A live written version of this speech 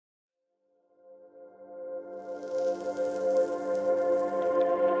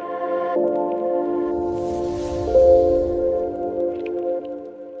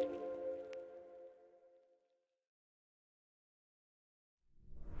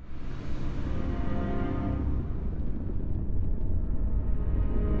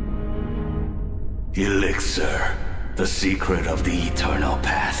Elixir, the secret of the eternal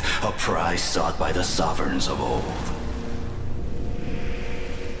path, a prize sought by the sovereigns of old.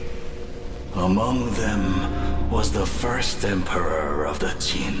 Among them was the first emperor of the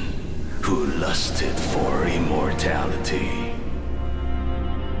Qin, who lusted for immortality.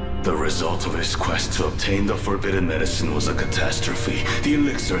 The result of his quest to obtain the forbidden medicine was a catastrophe. The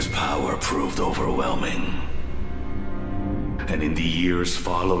elixir's power proved overwhelming. And in the years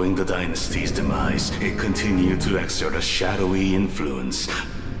following the Dynasty's demise, it continued to exert a shadowy influence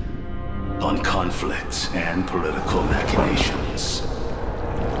on conflict and political machinations.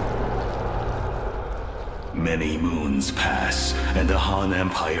 Many moons pass, and the Han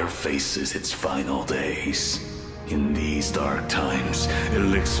Empire faces its final days. In these dark times,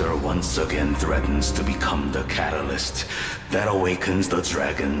 Elixir once again threatens to become the catalyst that awakens the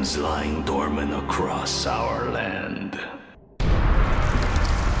dragons lying dormant across our land.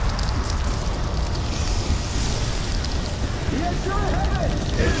 The Azure Heaven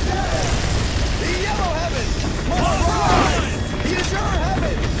is dead! The Yellow Heaven must rise! The Azure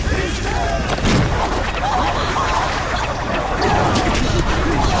Heaven is dead!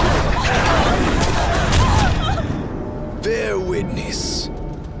 Bear witness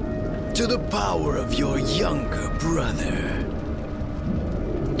to the power of your younger brother.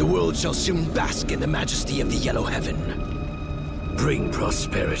 The world shall soon bask in the majesty of the Yellow Heaven. Bring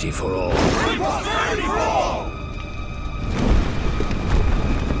prosperity for all. Bring prosperity for all!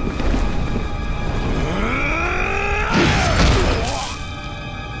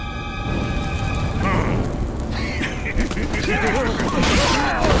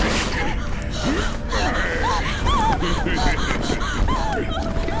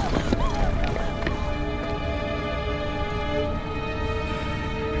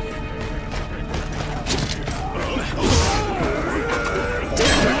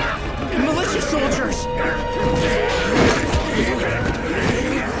 Militia soldiers!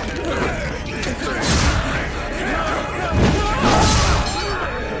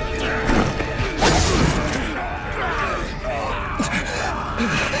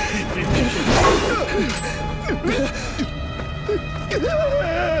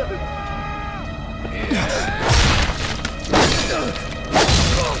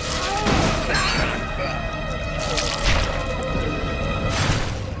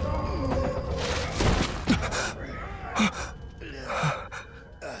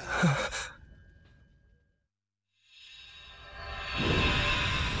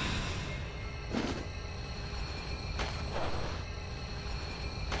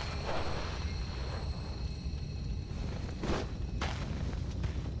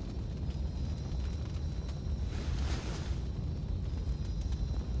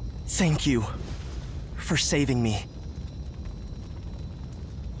 Thank you for saving me.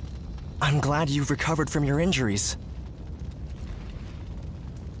 I'm glad you've recovered from your injuries.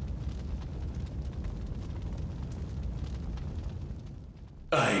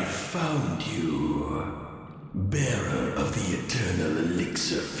 I found you, bearer of the eternal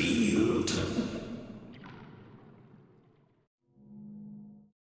elixir field.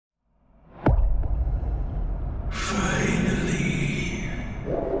 Finally,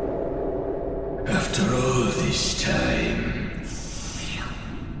 after all this time,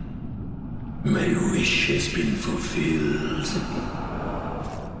 my wish has been fulfilled.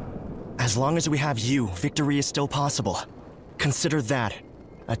 As long as we have you, victory is still possible. Consider that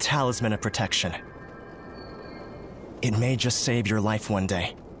a talisman of protection. It may just save your life one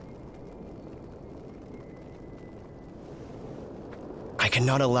day. I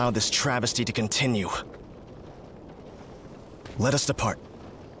cannot allow this travesty to continue. Let us depart.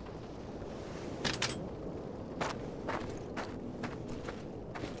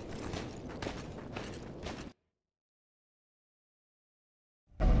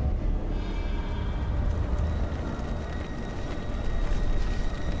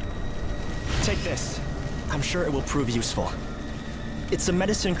 Take this. I'm sure it will prove useful. It's a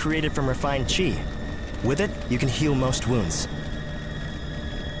medicine created from refined qi. With it, you can heal most wounds.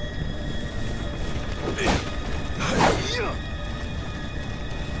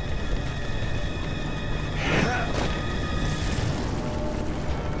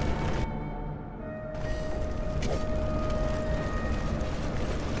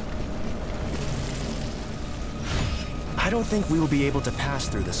 I don't think we will be able to pass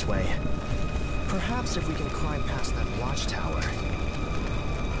through this way. Perhaps if we can climb past that watchtower.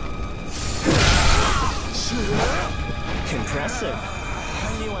 Impressive.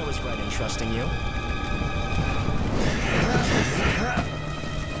 I knew I was right in trusting you.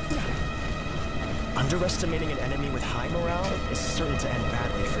 Underestimating an enemy with high morale is certain to end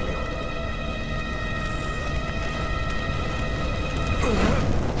badly for you.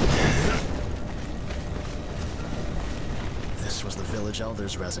 village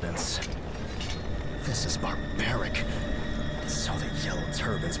elder's residence. This is barbaric. So the yellow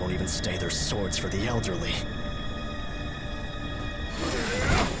turbans won't even stay their swords for the elderly.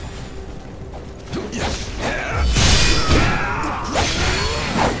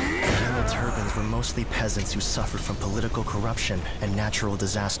 Turbans were mostly peasants who suffered from political corruption and natural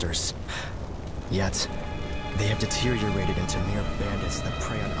disasters. Yet, they have deteriorated into mere bandits that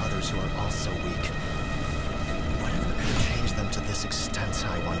prey on others who are also weak. Whatever could change them to this extent,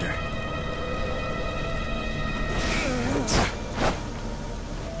 I wonder.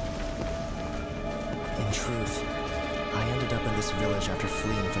 In truth, I ended up in this village after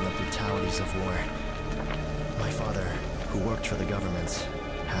fleeing from the brutalities of war. My father, who worked for the government,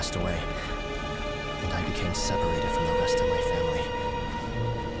 passed away, and I became separated from the rest of my family.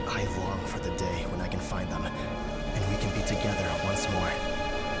 I long for the day when I can find them, and we can be together once more.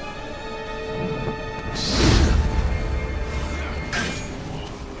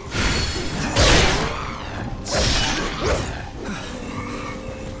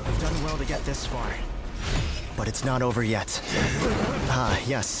 I've done well to get this far, but it's not over yet. Ah,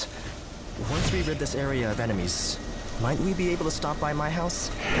 yes. Once we rid this area of enemies, might we be able to stop by my house?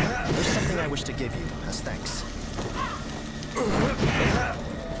 There's something I wish to give you, as thanks.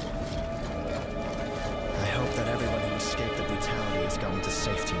 I hope that everyone who escaped the brutality has gotten to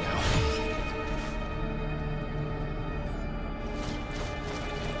safety now.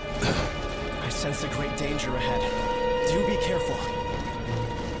 I sense a great danger ahead. Do be careful.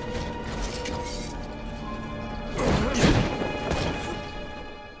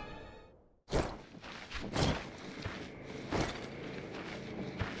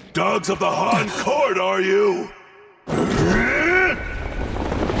 Dogs of the Han Court, are you?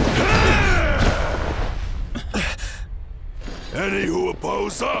 Any who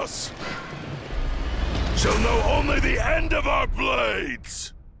oppose us shall know only the end of our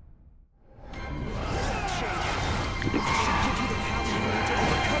blades!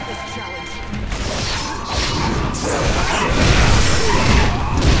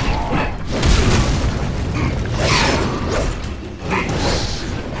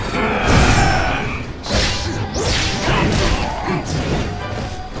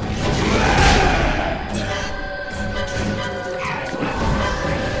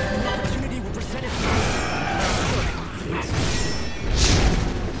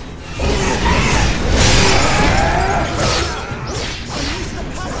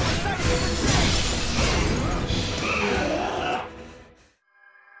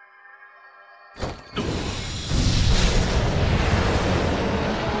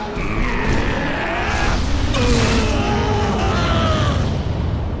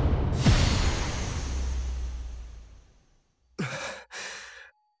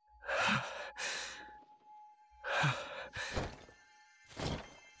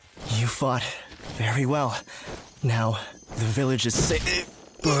 You fought very well. Now, the village is safe.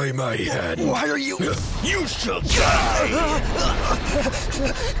 By my head. Why are you... You shall die!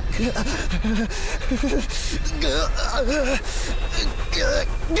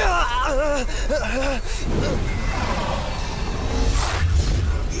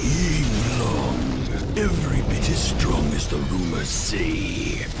 Qinglong, every bit as strong as the rumors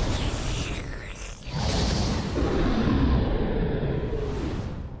say.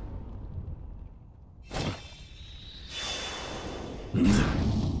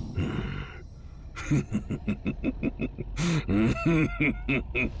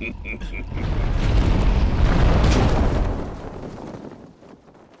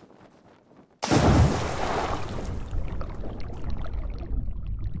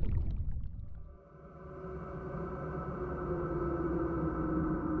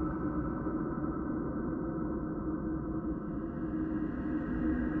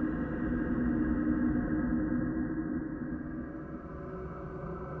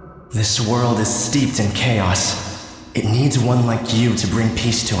 This world is steeped in chaos. It needs one like you to bring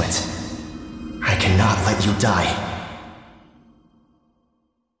peace to it. I cannot let you die.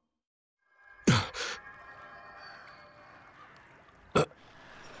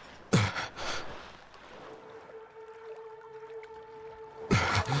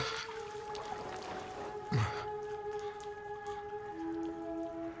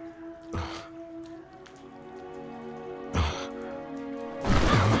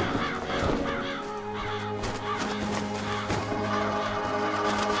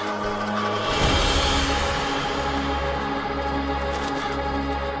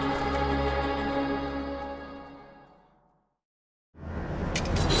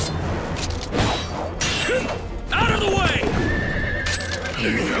 Out of the way!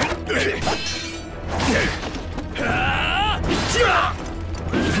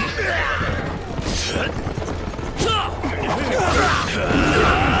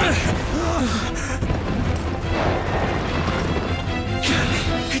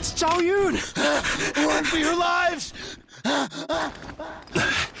 Zhao Yun! Run for your lives!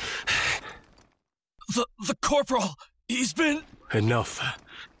 The corporal, he's been... Enough.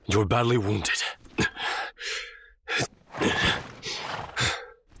 You're badly wounded.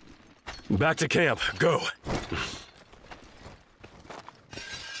 Back to camp. Go.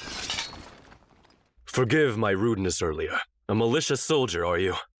 Forgive my rudeness earlier. A malicious soldier, are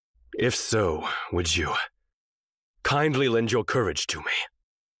you? If so, would you kindly lend your courage to me?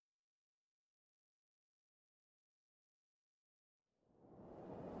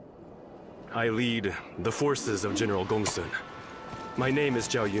 I lead the forces of General Gongsun. My name is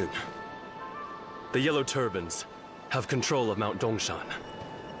Zhao Yun. The Yellow Turbans have control of Mount Dongshan.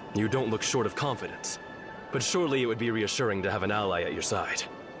 You don't look short of confidence, but surely it would be reassuring to have an ally at your side.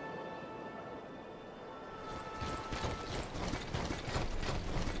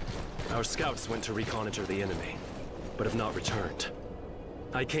 Our scouts went to reconnoiter the enemy, but have not returned.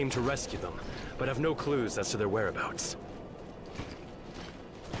 I came to rescue them, but have no clues as to their whereabouts.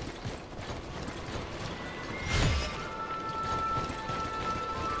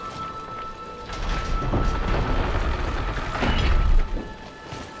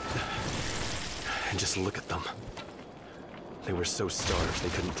 And just look at them. They were so starved they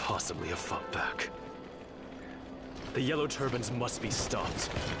couldn't possibly have fought back. The Yellow Turbans must be stopped,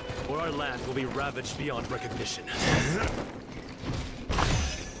 or our land will be ravaged beyond recognition.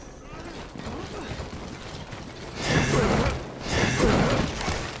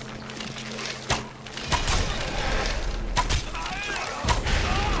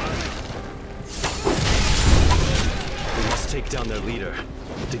 We must take down their leader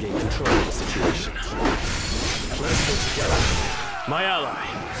to gain control of the situation. Let us go together. My ally!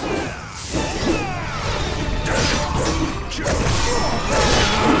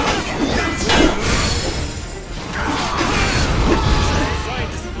 Fine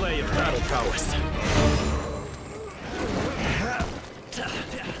display of battle prowess.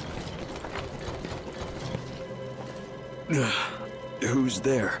 Who's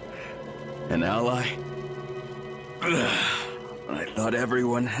there? An ally? I thought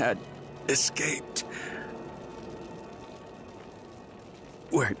everyone had escaped.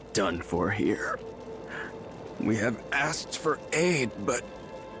 We're done for here. We have asked for aid, but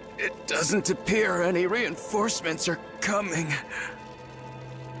it doesn't appear any reinforcements are coming.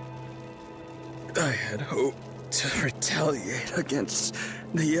 I had hoped to retaliate against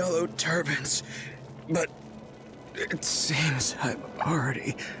the Yellow Turbans, but it seems I've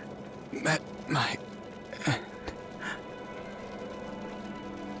already met my end.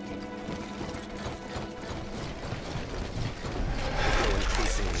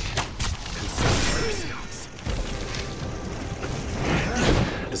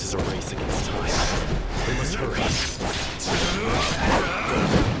 This is a race against time. We must hurry.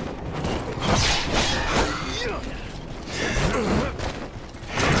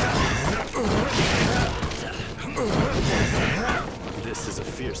 This is a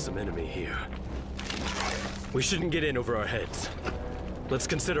fearsome enemy here. We shouldn't get in over our heads. Let's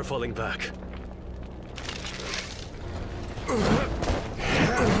consider falling back.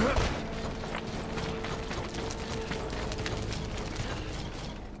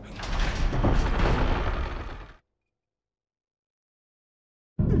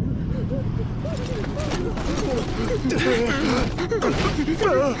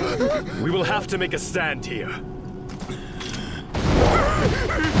 We will have to make a stand here.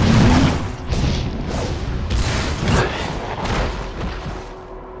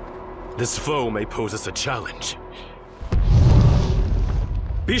 This foe may pose us a challenge.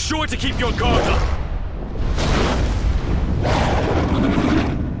 Be sure to keep your guard up!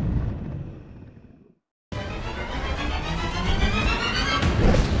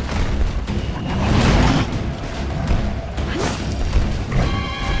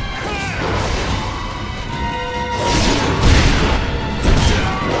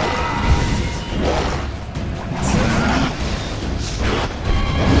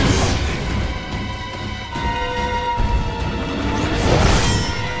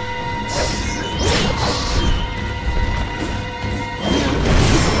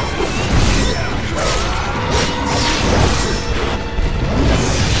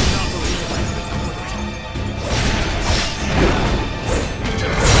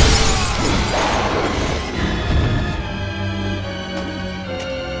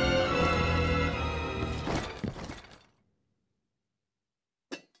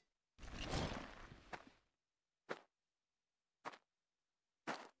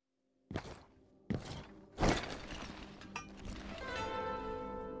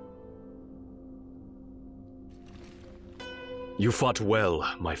 You fought well,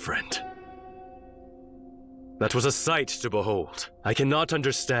 my friend. That was a sight to behold. I cannot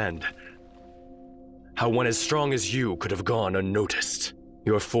understand how one as strong as you could have gone unnoticed.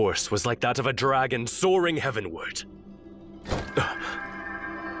 Your force was like that of a dragon soaring heavenward.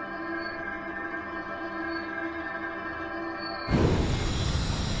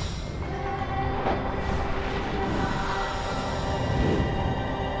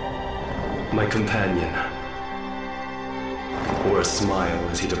 My companion wore a smile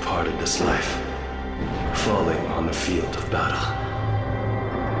as he departed this life, falling on the field of battle.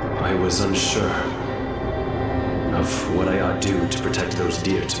 I was unsure of what I ought do to protect those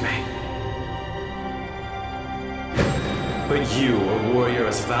dear to me. But you, a warrior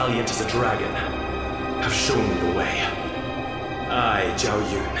as valiant as a dragon, have shown me the way. I, Zhao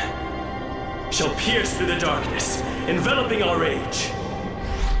Yun, shall pierce through the darkness, enveloping our age.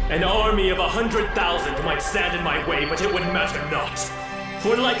 An army of 100,000 might stand in my way, but it would matter not.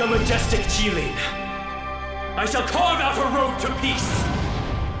 For like a majestic Qilin, I shall carve out a road to peace.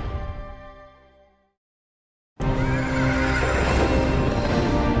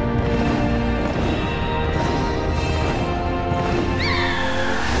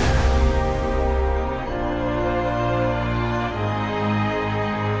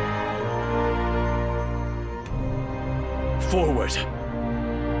 Forward.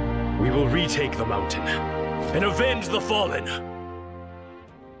 We will retake the mountain and avenge the fallen.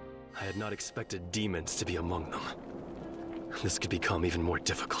 I had not expected demons to be among them. This could become even more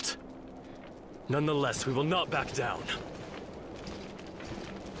difficult. Nonetheless, we will not back down.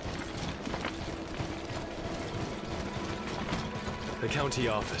 The county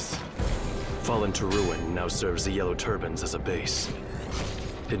office, fallen to ruin, now serves the Yellow Turbans as a base.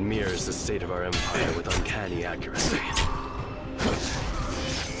 It mirrors the state of our empire with uncanny accuracy.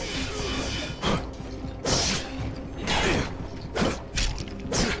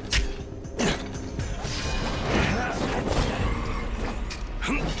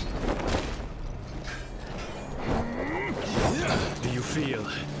 Do you feel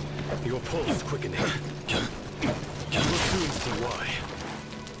your pulse quickening? You'll soon see why.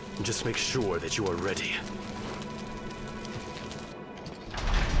 Just make sure that you are ready.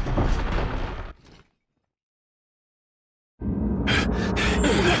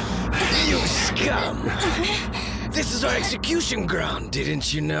 You scum! This is our execution ground,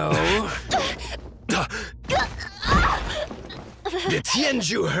 didn't you know? The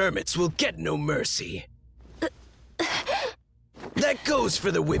Tianzhu hermits will get no mercy. That goes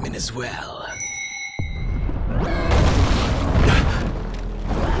for the women as well.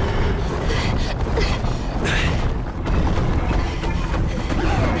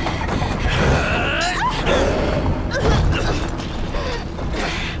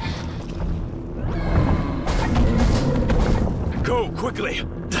 Go, quickly!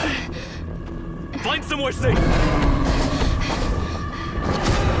 Find somewhere safe!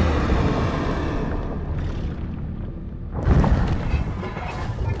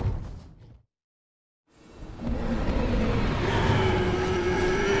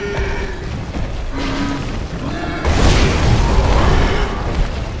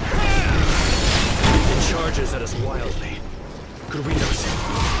 At us wildly. Could we not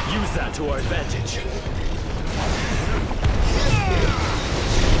use that to our advantage?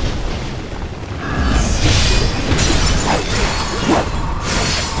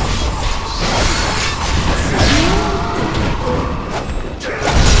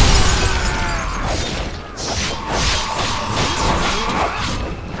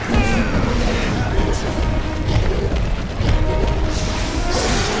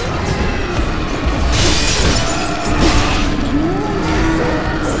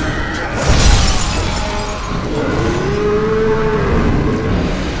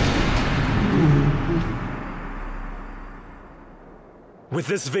 With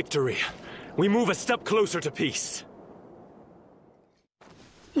this victory, we move a step closer to peace.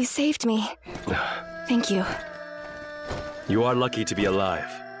 You saved me. Thank you. You are lucky to be alive.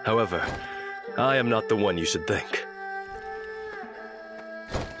 However, I am not the one you should thank.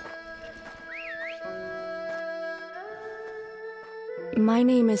 My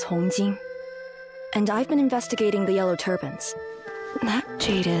name is Hongjing, and I've been investigating the Yellow Turbans. That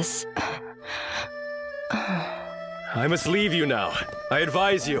jade is... I must leave you now. I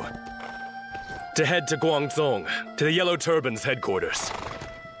advise you to head to Guangzhong, to the Yellow Turbans' headquarters.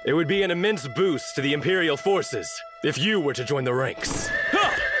 It would be an immense boost to the Imperial forces if you were to join the ranks.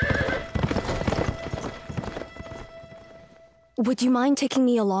 Ha! Would you mind taking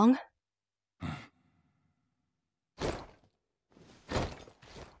me along?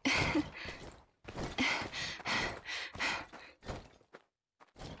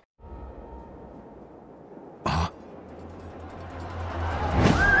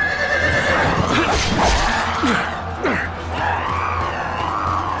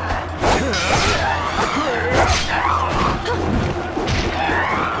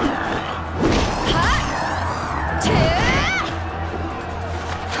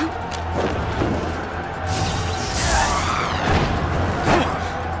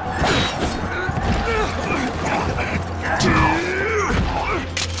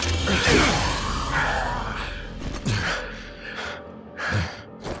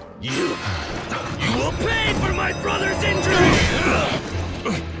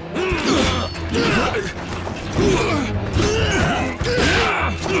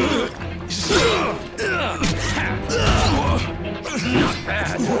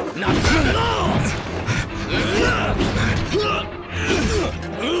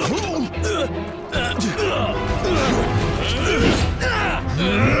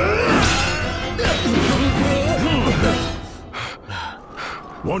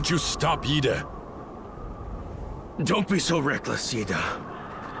 Won't you stop, Ida? Don't be so reckless, Ida.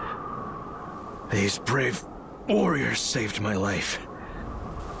 These brave warriors saved my life.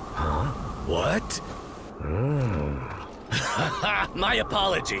 Huh? What? My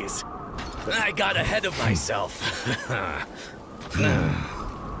apologies. I got ahead of myself.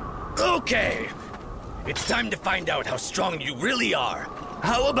 Okay. It's time to find out how strong you really are.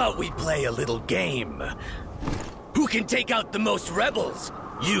 How about we play a little game? Who can take out the most rebels?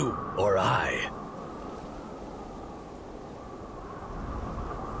 You or I?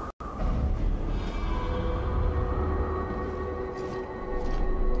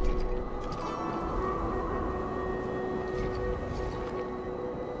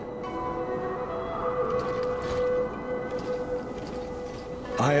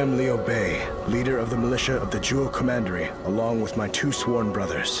 I am Liu Bei, leader of the militia of the Zhuque Commandery, along with my 2 sworn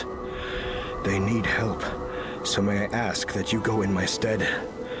brothers. They need help, so may I ask that you go in my stead?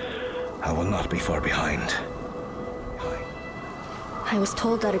 I will not be far behind. I was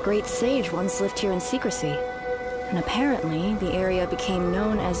told that a great sage once lived here in secrecy. And apparently, the area became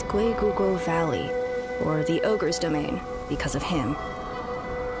known as Guiguguo Valley, or the Ogre's Domain, because of him.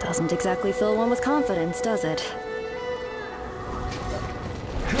 Doesn't exactly fill one with confidence, does it?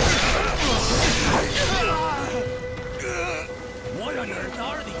 What on earth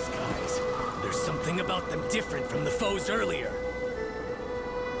are these guys? There's something about them different from the foes earlier.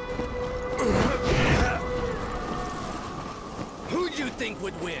 Who'd you think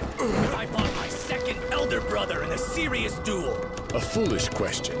would win if I fought my second elder brother in a serious duel? A foolish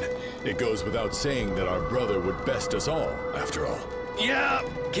question. It goes without saying that our brother would best us all, after all. Yeah,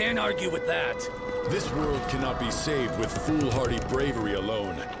 can't argue with that. This world cannot be saved with foolhardy bravery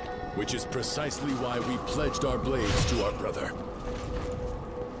alone, which is precisely why we pledged our blades to our brother.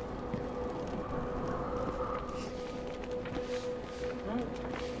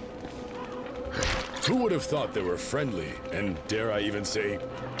 Who would have thought there were friendly, and dare I even say,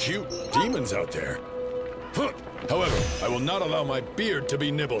 cute demons out there? Huh. However, I will not allow my beard to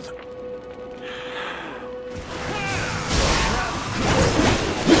be nibbled.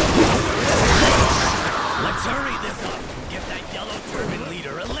 Let's hurry this up and get that yellow turban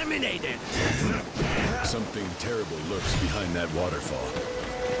leader eliminated! Something terrible lurks behind that waterfall.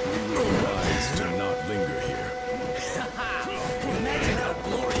 We will be wise to not linger here. Imagine how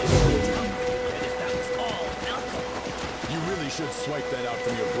glorious it would be if that was all alcohol. You really should swipe that out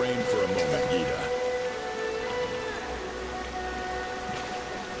from your brain for a moment, Ida.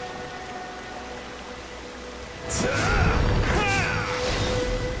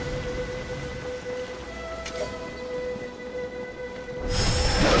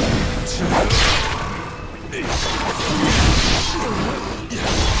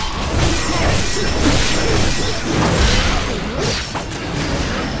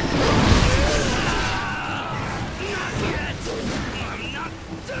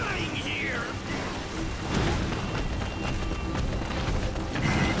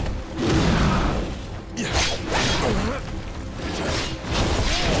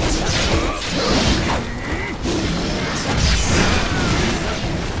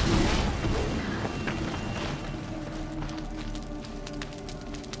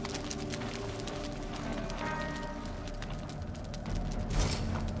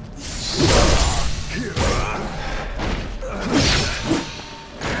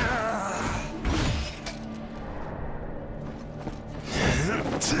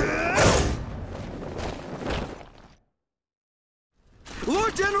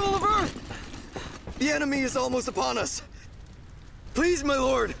 Lord General of Earth! The enemy is almost upon us. Please, my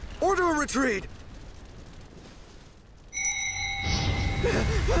lord, order a retreat.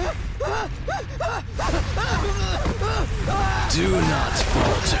 Do not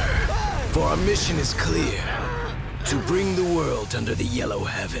falter. For our mission is clear. To bring the world under the Yellow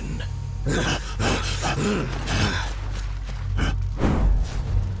Heaven.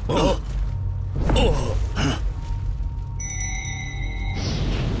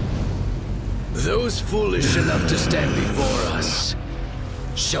 Those foolish enough to stand before us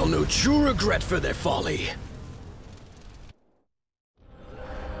shall know true regret for their folly.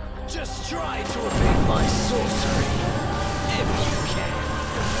 Just try to evade my sorcery, if you can.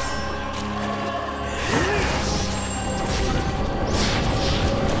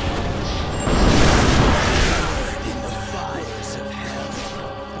 In the fires of hell.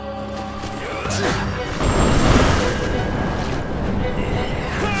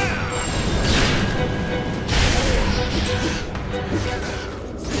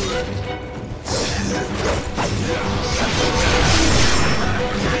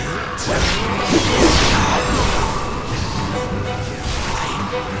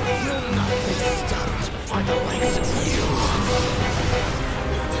 You'll not be stopped by the likes of you.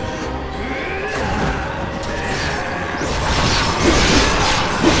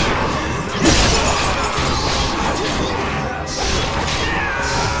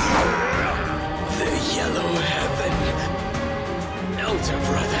 The Yellow Heaven. Elder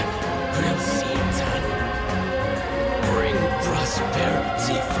brother, we'll see it done. Bring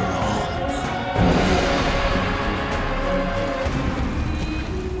prosperity for all.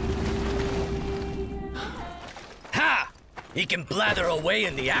 Ha! He can blather away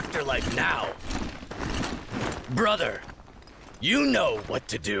in the afterlife now. Brother, you know what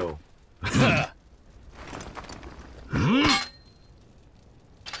to do.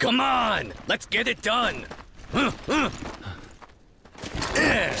 Come on, let's get it done.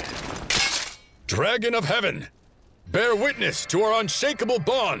 Dragon of Heaven, bear witness to our unshakable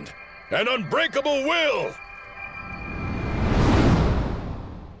bond and unbreakable will!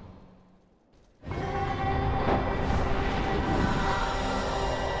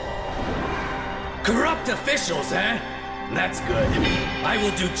 Corrupt officials, eh? That's good. I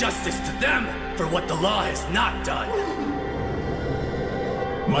will do justice to them for what the law has not done.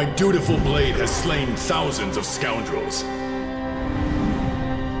 My dutiful blade has slain thousands of scoundrels.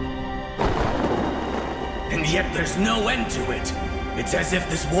 And yet there's no end to it. It's as if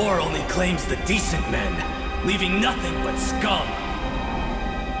this war only claims the decent men, leaving nothing but scum.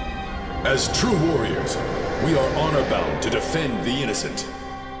 As true warriors, we are honor-bound to defend the innocent.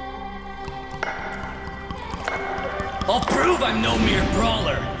 I'll prove I'm no mere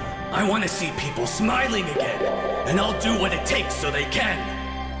brawler. I want to see people smiling again, and I'll do what it takes so they can.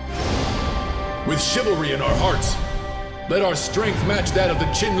 With chivalry in our hearts, let our strength match that of the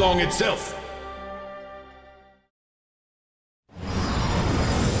Qinglong itself.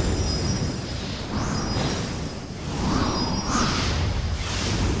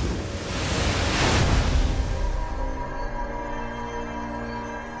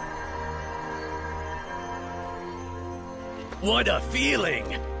 What a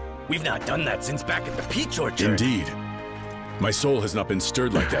feeling! We've not done that since back at the peach orchard. Indeed. My soul has not been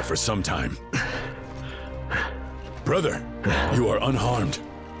stirred like that for some time. Brother, you are unharmed.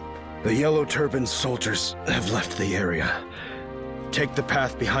 The Yellow Turban soldiers have left the area. Take the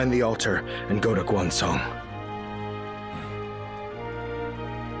path behind the altar and go to Guansong.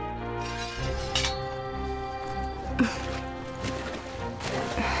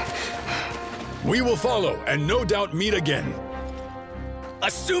 We will follow and no doubt meet again.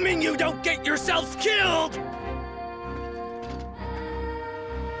 Assuming you don't get yourselves killed!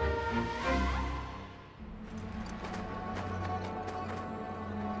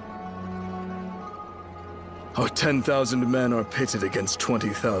 Our 10,000 men are pitted against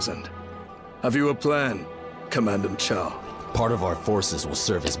 20,000. Have you a plan, Commandant Chow? Part of our forces will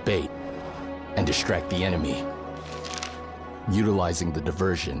serve as bait and distract the enemy. Utilizing the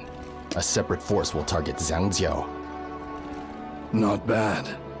diversion, a separate force will target Zhangjiao. Not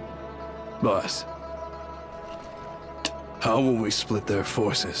bad. But how will we split their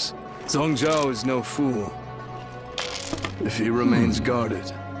forces? Zhang Jiao is no fool. If he remains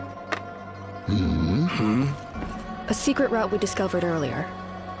guarded. A secret route we discovered earlier.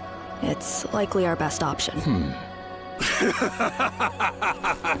 It's likely our best option.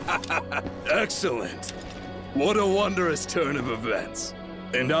 Excellent. What a wondrous turn of events.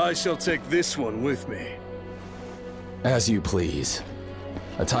 And I shall take this one with me. As you please.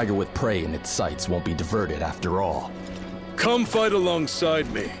 A tiger with prey in its sights won't be diverted after all. Come fight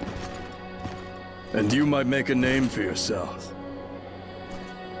alongside me. And you might make a name for yourself.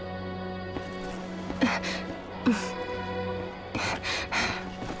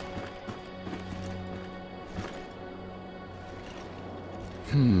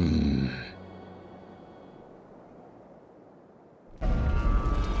 Hmm.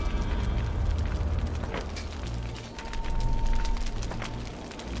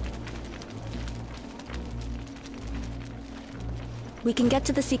 We can get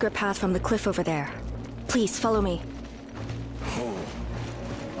to the secret path from the cliff over there. Please, follow me. Oh,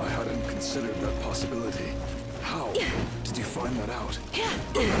 I hadn't considered that possibility. How did you find that out?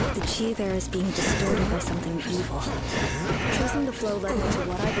 The chi there is being distorted by something evil. Tracing the flow led me to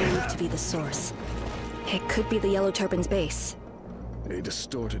what I believe to be the source. It could be the Yellow Turban's base. A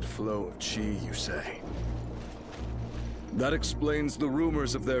distorted flow of chi, you say? That explains the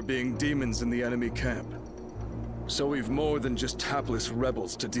rumors of there being demons in the enemy camp. So we've more than just hapless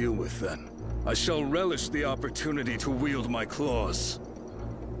rebels to deal with then. I shall relish the opportunity to wield my claws.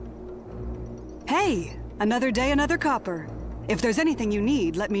 Hey! Another day, another copper. If there's anything you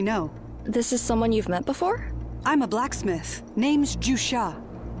need, let me know. This is someone you've met before? I'm a blacksmith. Name's Zhuque.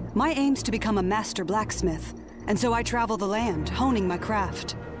 My aim's to become a master blacksmith, and so I travel the land, honing my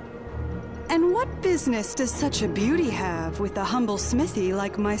craft. And what business does such a beauty have with a humble smithy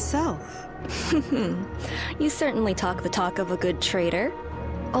like myself? You certainly talk the talk of a good trader.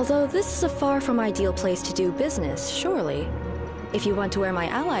 Although this is a far from ideal place to do business, surely. If you went to where my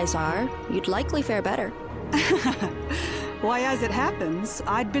allies are, you'd likely fare better. Why, as it happens,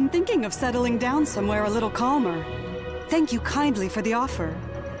 I'd been thinking of settling down somewhere a little calmer. Thank you kindly for the offer.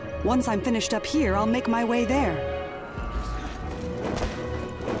 Once I'm finished up here, I'll make my way there.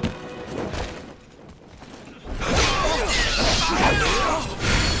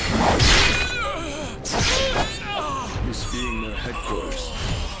 This being their headquarters,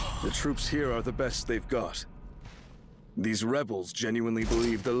 the troops here are the best they've got. These rebels genuinely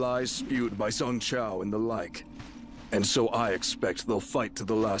believe the lies spewed by Song Chao and the like. And so I expect they'll fight to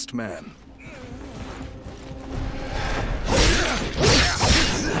the last man.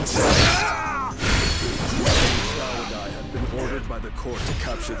 Chao and I had been ordered by the court to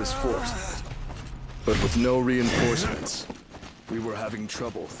capture this fort. But with no reinforcements, we were having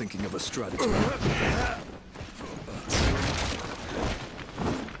trouble thinking of a strategy.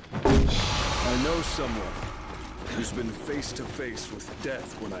 I know someone who's been face to face with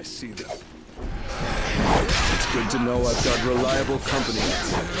death when I see them. It's good to know I've got reliable company.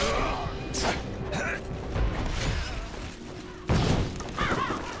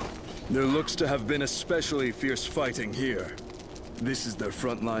 There looks to have been especially fierce fighting here. This is their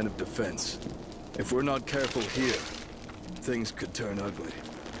front line of defense. If we're not careful here, things could turn ugly.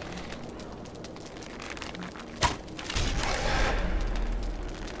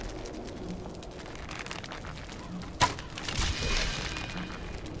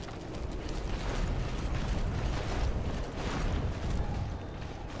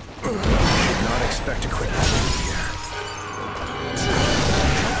 Expect to quit here.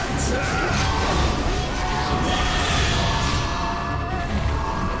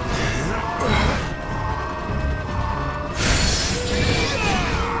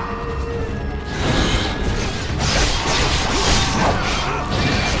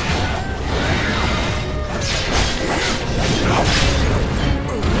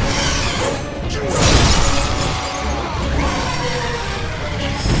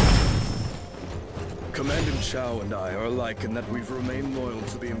 Chao and I are alike in that we've remained loyal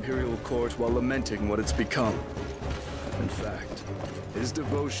to the Imperial Court while lamenting what it's become. In fact, his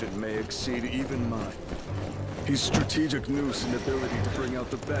devotion may exceed even mine. His strategic nous and ability to bring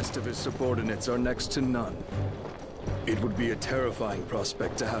out the best of his subordinates are next to none. It would be a terrifying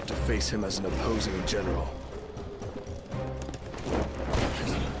prospect to have to face him as an opposing general.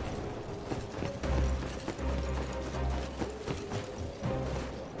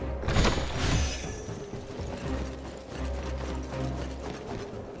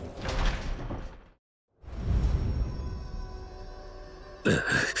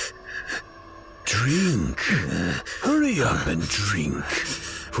 Drink. Hurry up and drink,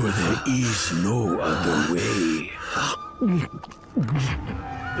 for there is no other way.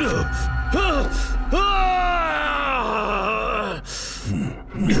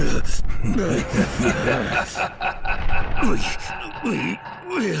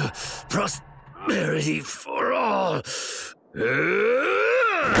 Prosperity for all. So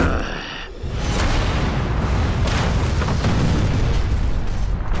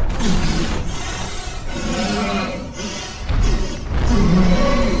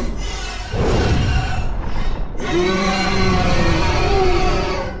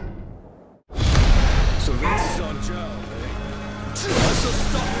that's Song Chao, eh? I shall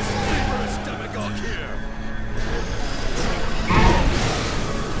stop this vigorous demagogue here!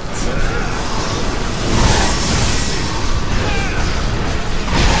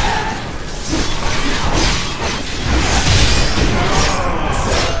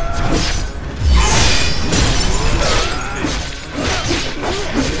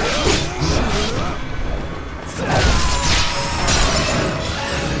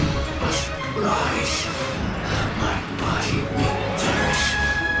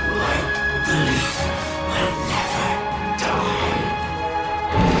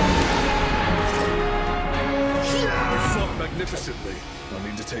 I'll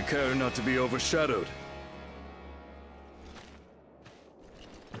need to take care not to be overshadowed.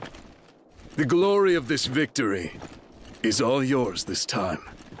 The glory of this victory is all yours this time.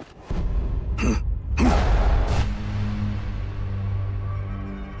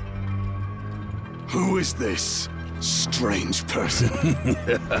 Who is this strange person?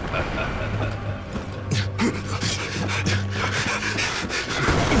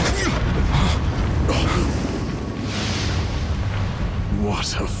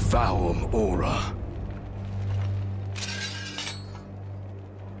 What a foul aura.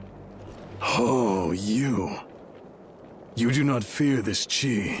 Oh, you. You do not fear this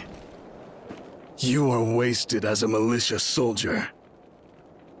Qi. You are wasted as a militia soldier.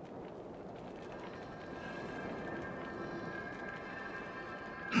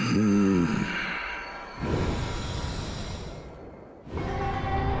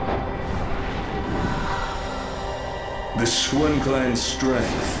 The Xuan clan's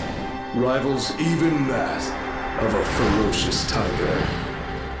strength rivals even that of a ferocious tiger.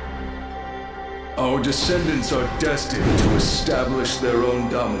 Our descendants are destined to establish their own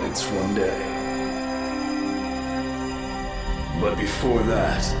dominance one day. But before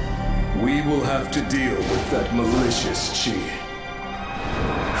that, we will have to deal with that malicious Qi,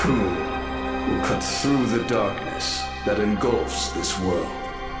 who will cut through the darkness that engulfs this world.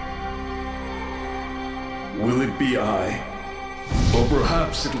 Will it be I, or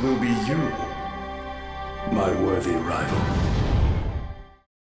perhaps it will be you, my worthy rival?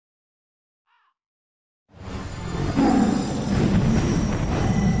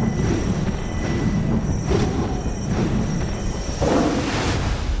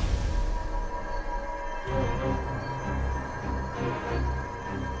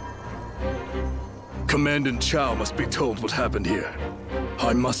 Commandant Chao must be told what happened here.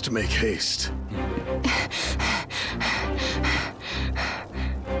 I must make haste.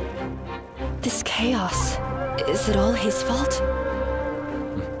 This chaos, is it all his fault?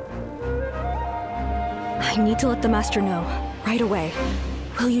 I need to let the Master know, right away.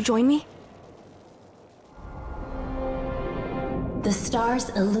 Will you join me? The stars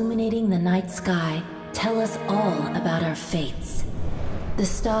illuminating the night sky tell us all about our fates. The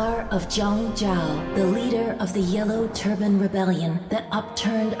star of Zhang Zhao, the leader of the Yellow Turban Rebellion that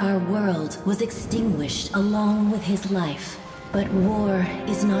upturned our world, was extinguished along with his life. But war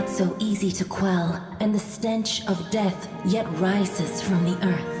is not so easy to quell, and the stench of death yet rises from the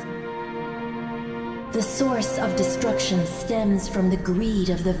earth. The source of destruction stems from the greed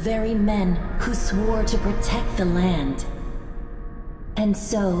of the very men who swore to protect the land. And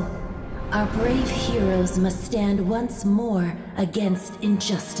so, our brave heroes must stand once more against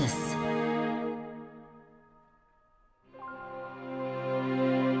injustice.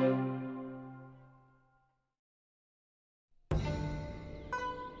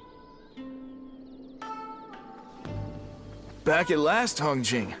 Back at last,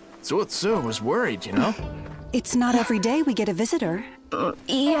 Hongjing. Zuo Tzu was worried, you know? It's not every day we get a visitor.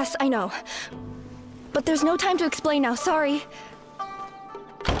 Yes, I know. But there's no time to explain now, sorry.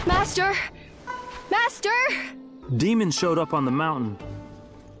 Master! Master! Demon showed up on the mountain.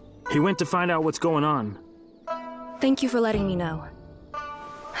 He went to find out what's going on. Thank you for letting me know.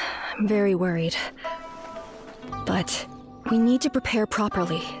 I'm very worried. But we need to prepare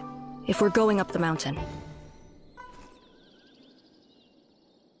properly if we're going up the mountain.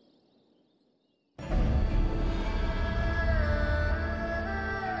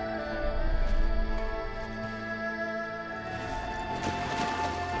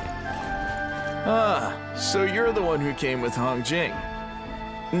 Ah, so you're the one who came with Hongjing.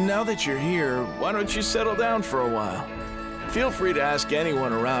 Now that you're here, why don't you settle down for a while? Feel free to ask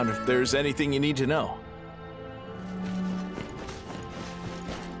anyone around if there's anything you need to know.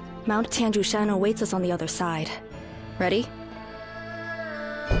 Mount Tianzhushan awaits us on the other side. Ready?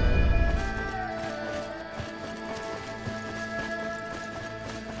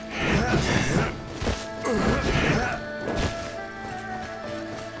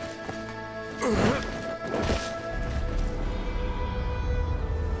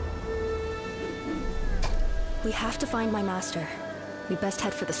 We have to find my master. We best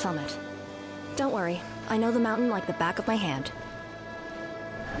head for the summit. Don't worry, I know the mountain like the back of my hand.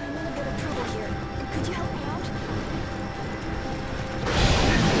 I'm in a bit of trouble here. Could you help me out?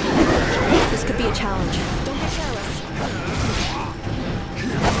 This could be a challenge. Don't get careless.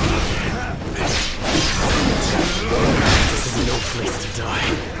 This is no place to die.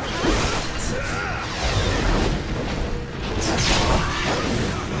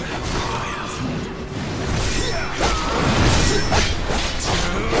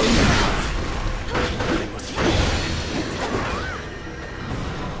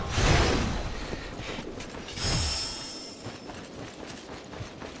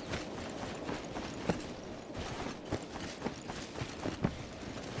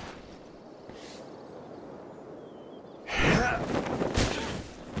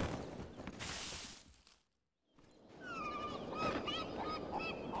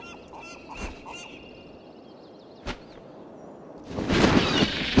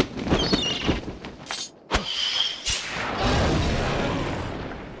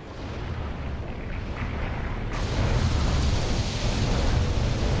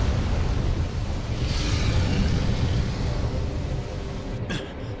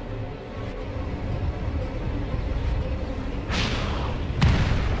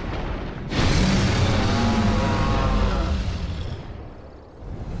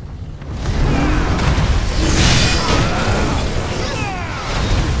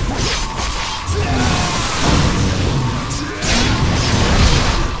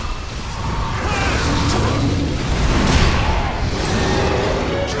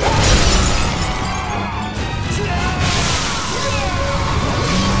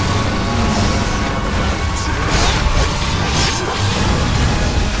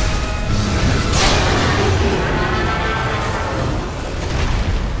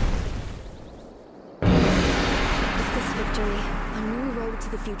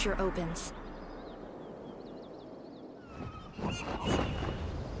 future opens.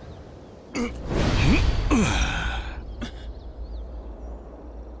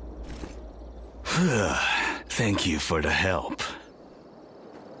 Thank you for the help.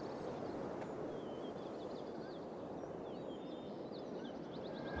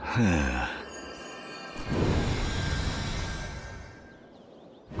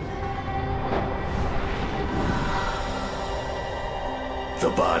 The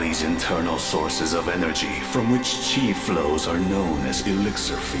body's internal sources of energy from which qi flows are known as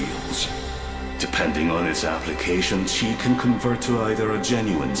elixir fields. Depending on its application, qi can convert to either a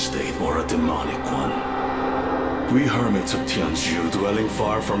genuine state or a demonic one. We hermits of Tianzhu, dwelling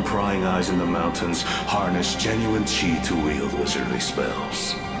far from prying eyes in the mountains, harness genuine qi to wield wizardly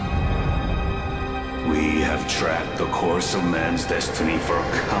spells. We have tracked the course of man's destiny for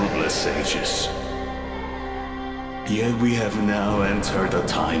countless ages. Yet we have now entered a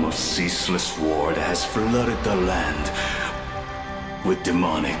time of ceaseless war that has flooded the land with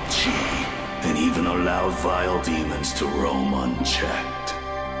demonic qi, and even allowed vile demons to roam unchecked.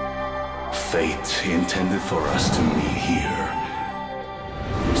 Fate intended for us to meet here.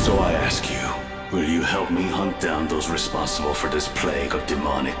 So I ask you, will you help me hunt down those responsible for this plague of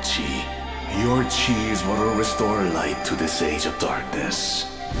demonic qi? Your qi is what will restore light to this age of darkness.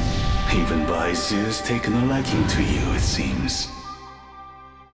 Even Baihu has taken a liking to you, it seems.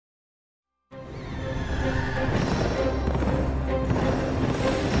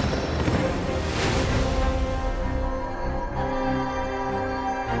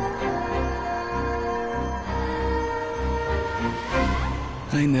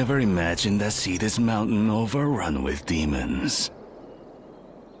 I never imagined I'd see this mountain overrun with demons.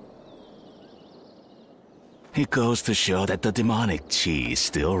 It goes to show that the demonic qi is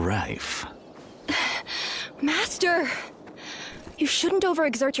still rife. Master! You shouldn't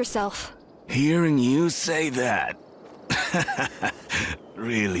overexert yourself. Hearing you say that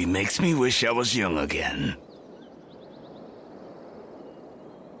really makes me wish I was young again.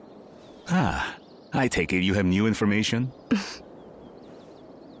 Ah, I take it you have new information?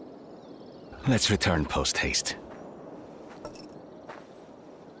 Let's return post-haste.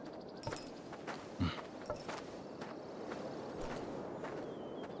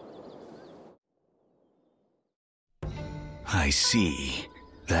 I see.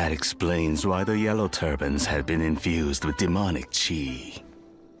 That explains why the yellow turbans had been infused with demonic qi.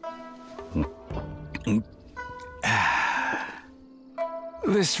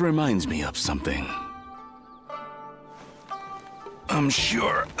 This reminds me of something. I'm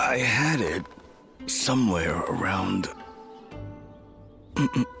sure I had it somewhere around...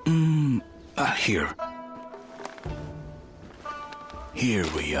 here. Here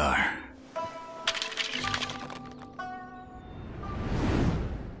we are.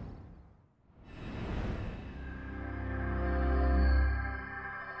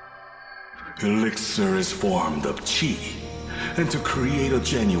 Elixir is formed of qi, and to create a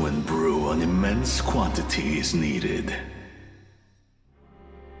genuine brew, an immense quantity is needed.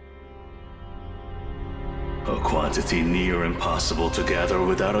 A quantity near impossible to gather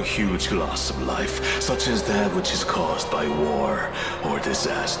without a huge loss of life, such as that which is caused by war or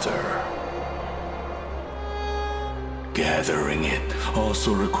disaster. Gathering it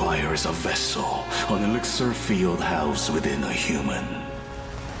also requires a vessel, an elixir field housed within a human.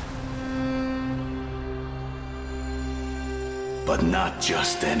 But not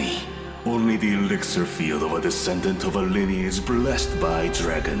just any. Only the elixir field of a descendant of a lineage blessed by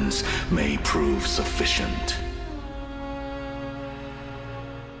dragons may prove sufficient.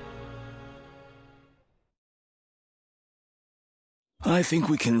 I think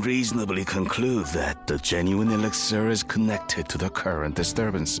we can reasonably conclude that the genuine elixir is connected to the current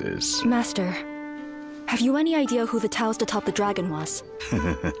disturbances. Master, have you any idea who the Taoist atop the dragon was?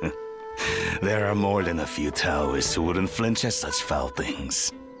 There are more than a few Taoists who wouldn't flinch at such foul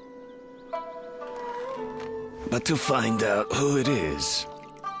things. But to find out who it is,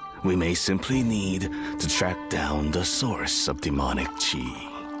 we may simply need to track down the source of demonic qi.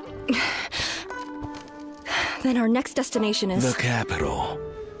 Then our next destination is... the capital.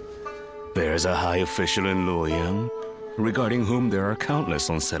 There's a high official in Luoyang, regarding whom there are countless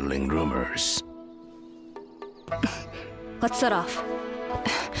unsettling rumors. Let's set off.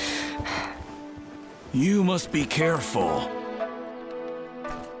 You must be careful.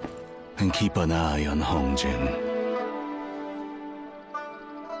 And keep an eye on Hongjin.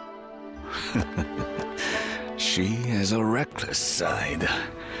 She has a reckless side.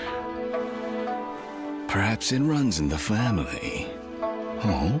 Perhaps it runs in the family.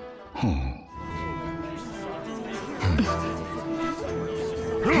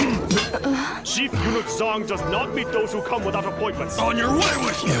 Chief Eunuch Zhang does not meet those who come without appointments. On your way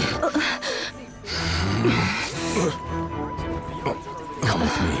with you! Come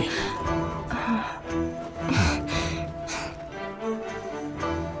with me.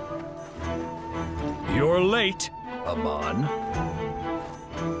 You're late, Amon.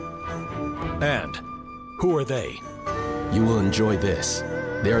 And who are they? You will enjoy this.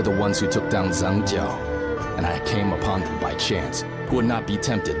 They are the ones who took down Zhang Jiao, and I came upon them by chance. Who would not be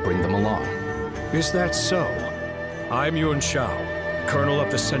tempted to bring them along? Is that so? I'm Yuan Shao, Colonel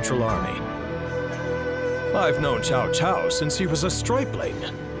of the Central Army. I've known Cao Cao since he was a stripling.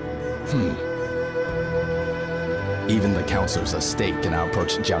 Even the counselors of state can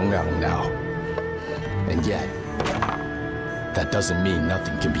approach Jiangliang now. And yet, that doesn't mean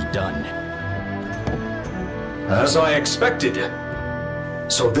nothing can be done. As I expected.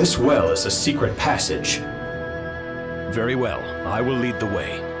 So this well is a secret passage. Very well. I will lead the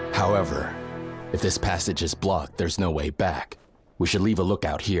way. However, if this passage is blocked, there's no way back. We should leave a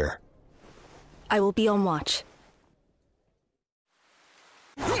lookout here. I will be on watch.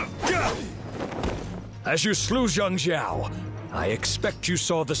 As you slew Zhang Jiao, I expect you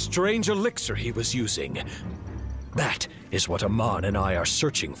saw the strange elixir he was using. That is what Amon and I are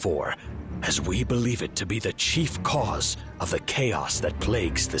searching for, as we believe it to be the chief cause of the chaos that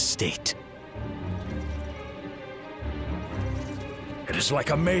plagues the state. It is like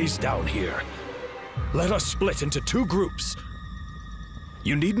a maze down here. Let us split into 2 groups.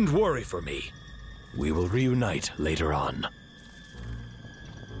 You needn't worry for me. We will reunite later on.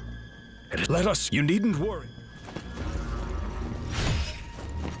 You needn't worry.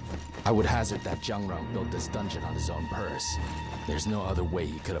 I would hazard that Zhang Rang built this dungeon on his own purse. There's no other way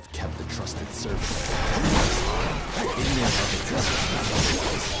he could have kept the trusted servant.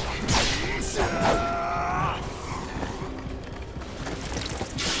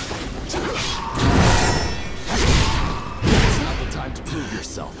 It's not the time to prove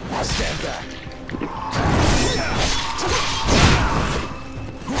yourself. Stand back.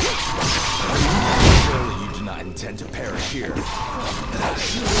 Surely you do not intend to perish here.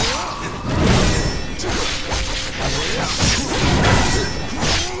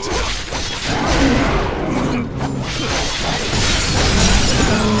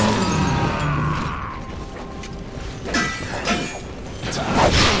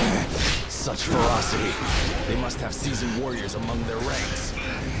 Such ferocity. They must have seasoned warriors among their ranks.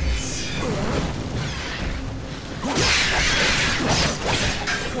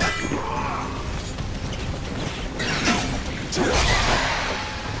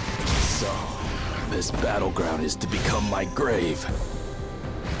 So, this battleground is to become my grave.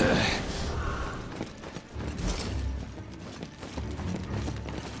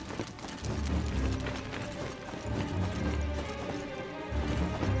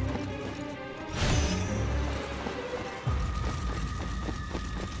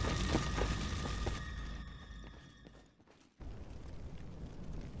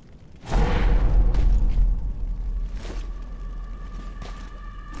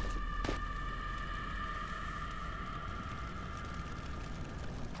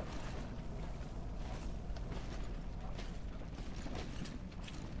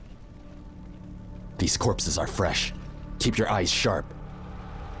 These corpses are fresh. Keep your eyes sharp.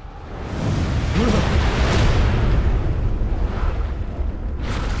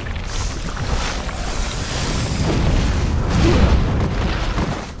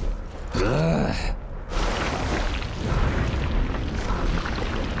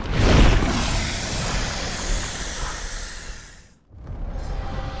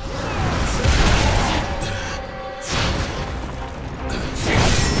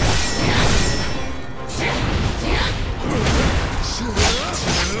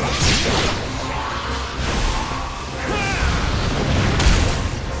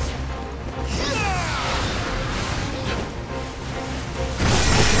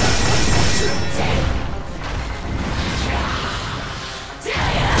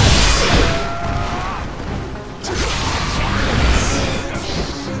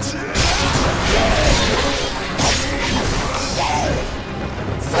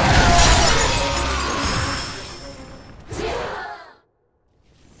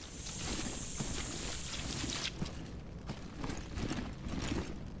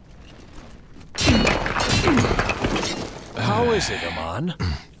 How is it, Amon?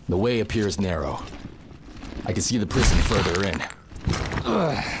 The way appears narrow. I can see the prison further in.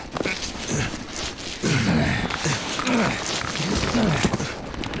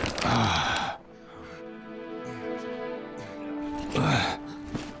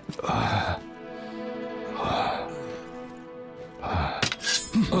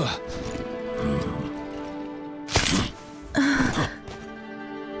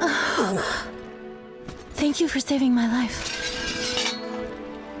 Thank you for saving my life.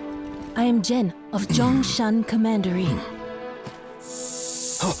 I am Jen of Zhongshan Commandery.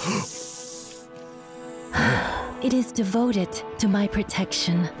 It is devoted to my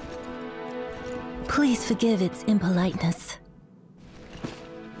protection. Please forgive its impoliteness.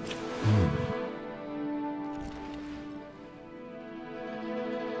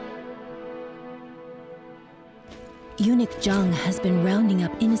 Eunuch Zhang has been rounding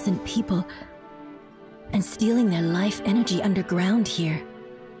up innocent people and stealing their life energy underground here.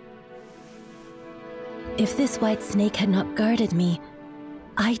 If this white snake had not guarded me,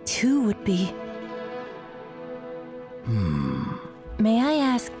 I too would be. May I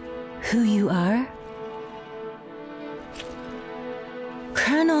ask who you are?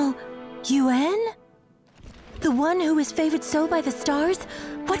 Colonel Yuan? The one who is favored so by the stars?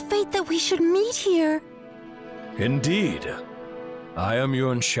 What fate that we should meet here! Indeed. I am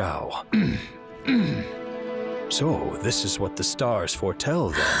Yuan Shao. So, this is what the stars foretell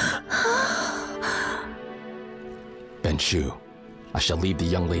then. Ben Shu, I shall leave the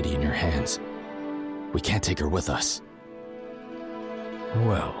young lady in your hands. We can't take her with us.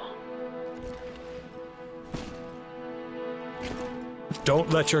 Well. Don't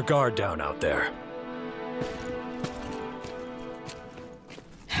let your guard down out there.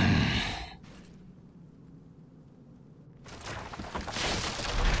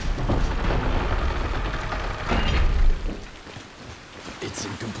 It's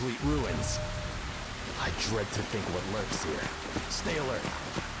in complete ruins. I dread to think what lurks here. Stay alert.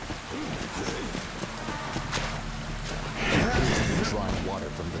 Drawing water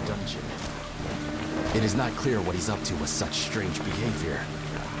from the dungeon. It is not clear what he's up to with such strange behavior.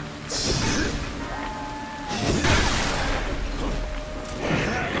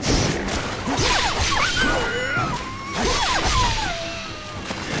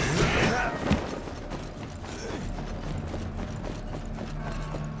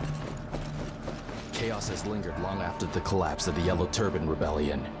 Chaos has lingered long after the collapse of the Yellow Turban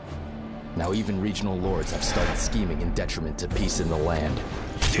Rebellion. Now even regional lords have started scheming in detriment to peace in the land.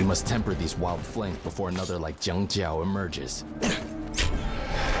 We must temper these wild flames before another like Jiang Jiao emerges.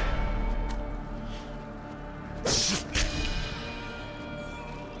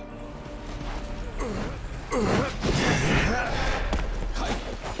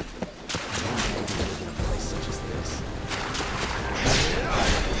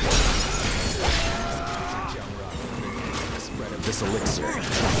 This elixir.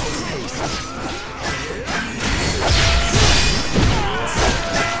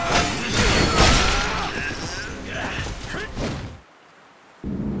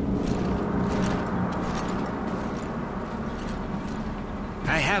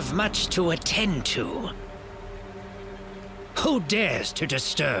 I have much to attend to. Who dares to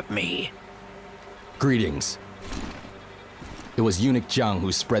disturb me? Greetings. It was Eunuch Zhang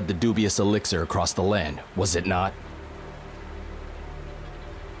who spread the dubious elixir across the land, was it not?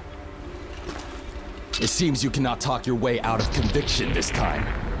 It seems you cannot talk your way out of conviction this time.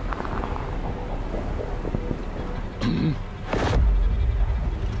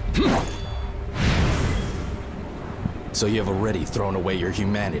 So you have already thrown away your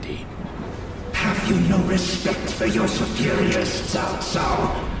humanity. Have you no respect for your superiors, Cao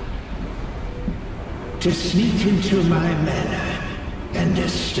Cao? To sneak into my manor and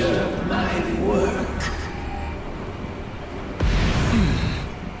disturb my work.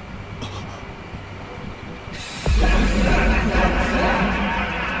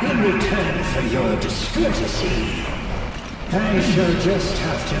 In return for your discourtesy, I shall just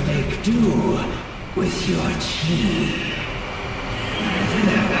have to make do with your chi.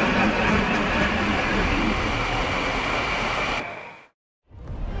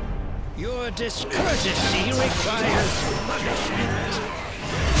 Your discourtesy requires punishment.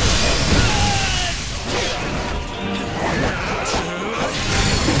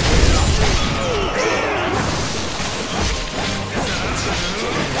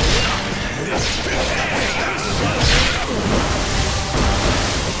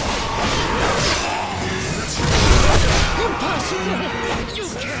 Impossible! You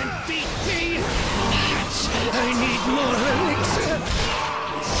can't beat me! I need more elixir!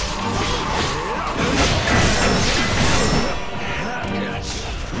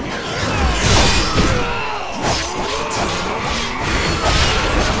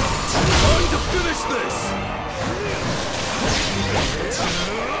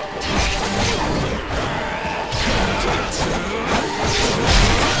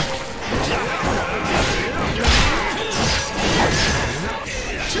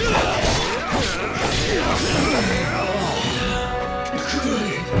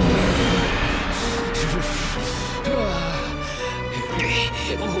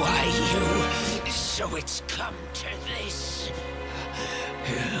 Why you? So it's come to this.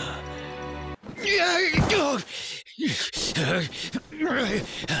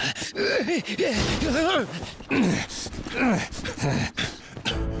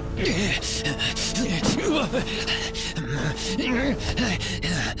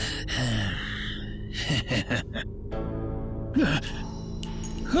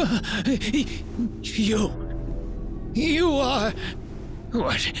 You are...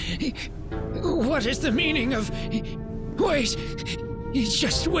 What is the meaning of... Wait,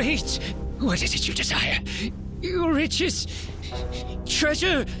 just wait. What is it you desire? Riches?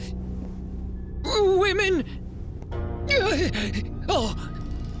 Treasure? Women? Oh,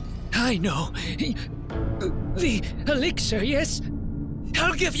 I know. The elixir, yes?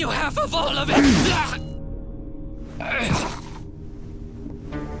 I'll give you half of all of it!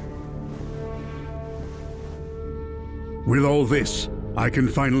 With all this, I can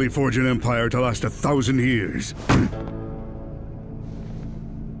finally forge an empire to last 1,000 years.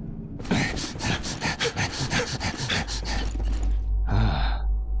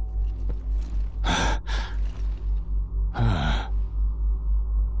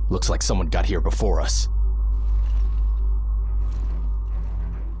 Looks like someone got here before us.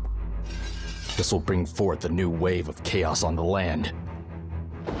 This will bring forth a new wave of chaos on the land.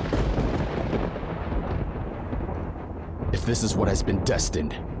 If this is what has been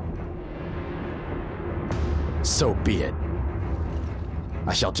destined, so be it.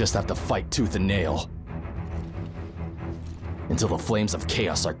 I shall just have to fight tooth and nail until the flames of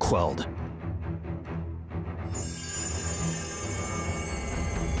chaos are quelled.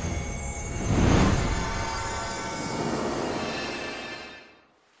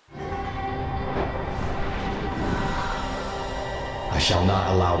 I shall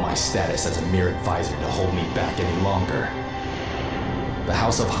not allow my status as a mere advisor to hold me back any longer. The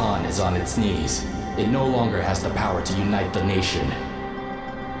House of Han is on its knees. It no longer has the power to unite the nation.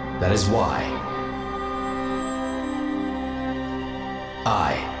 That is why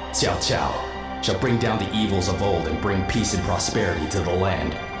I, Xiao Qiao, shall bring down the evils of old and bring peace and prosperity to the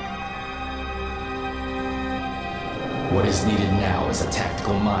land. What is needed now is a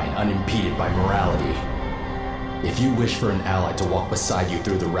tactical mind unimpeded by morality. If you wish for an ally to walk beside you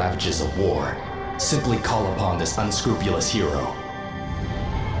through the ravages of war, simply call upon this unscrupulous hero.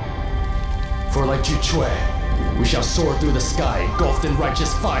 For like Zhuque, we shall soar through the sky engulfed in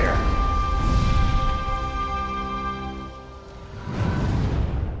righteous fire.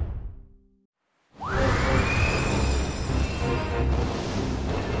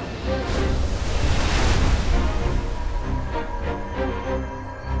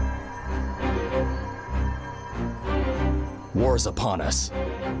 War is upon us.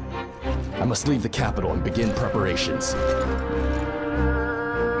 I must leave the capital and begin preparations.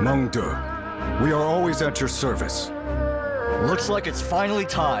 Mengde, we are always at your service. Looks like it's finally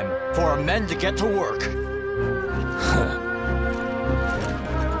time for our men to get to work.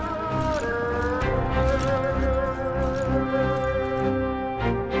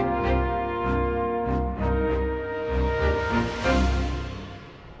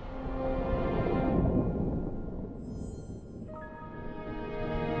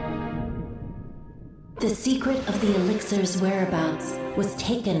 The secret of the elixir's whereabouts was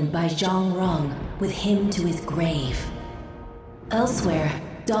taken by Zhang Rong with him to his grave. Elsewhere,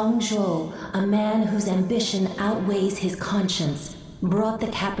 Dong Zhuo, a man whose ambition outweighs his conscience, brought the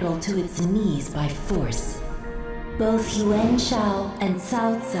capital to its knees by force. Both Yuan Shao and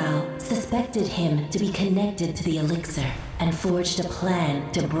Cao Cao suspected him to be connected to the elixir and forged a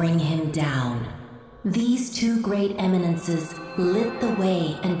plan to bring him down. These two great eminences lit the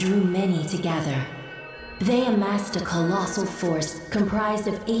way and drew many together. They amassed a colossal force comprised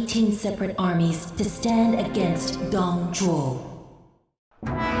of 18 separate armies to stand against Dong Zhuo.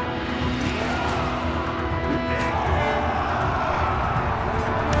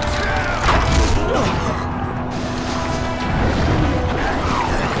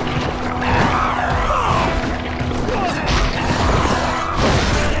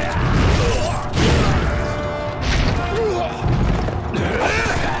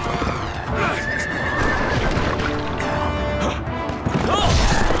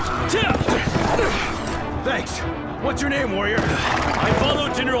 Thanks. What's your name, warrior? I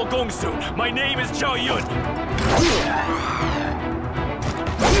follow General Gongsun. My name is Zhao Yun.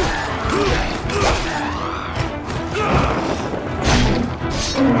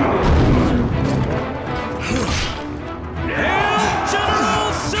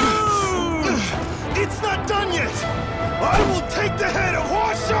 General soon! It's not done yet! I will take the head of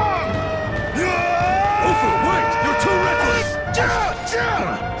Horse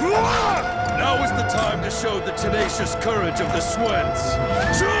has showed the tenacious courage of the Swens.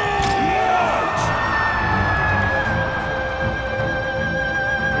 Charge!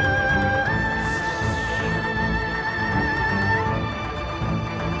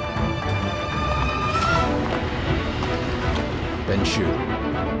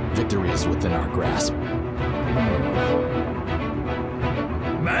 Benshu, victory is within our grasp.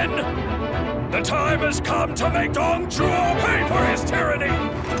 Men, the time has come to make Dong Zhuo pay for his tyranny!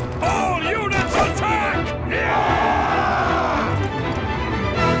 All units attack!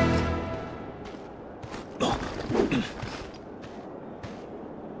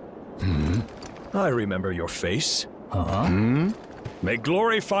 I remember your face. Huh? May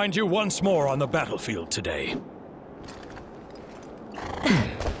glory find you once more on the battlefield today.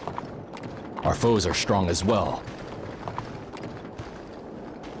 Our foes are strong as well.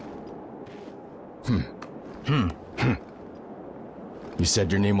 You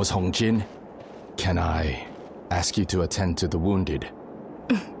said your name was Hong Jin? Can I ask you to attend to the wounded?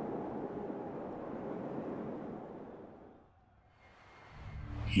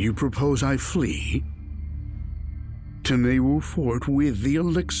 You propose I flee? To Meiwu Fort with the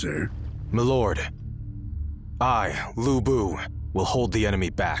elixir? Milord, I, Lu Bu, will hold the enemy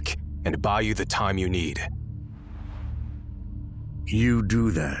back and buy you the time you need. You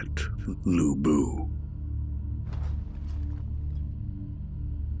do that, Lu Bu.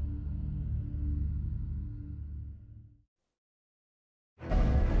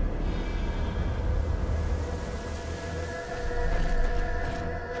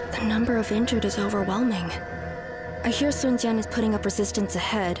 The number of injured is overwhelming. I hear Sun Jian is putting up resistance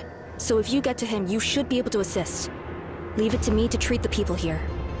ahead, so if you get to him, you should be able to assist. Leave it to me to treat the people here.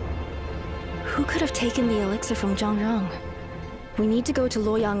 Who could have taken the elixir from Zhongrong? We need to go to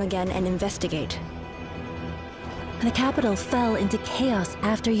Luoyang again and investigate. The capital fell into chaos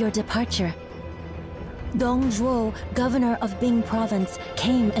after your departure. Dong Zhuo, governor of Bing province,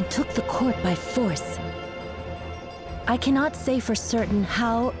 came and took the court by force. I cannot say for certain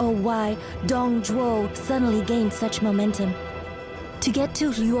how or why Dong Zhuo suddenly gained such momentum. To get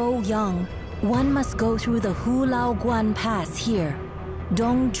to Luoyang, one must go through the Hulao Guan Pass here.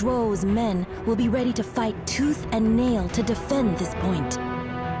 Dong Zhuo's men will be ready to fight tooth and nail to defend this point.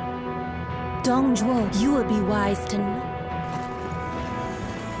 Dong Zhuo, you would be wise to know.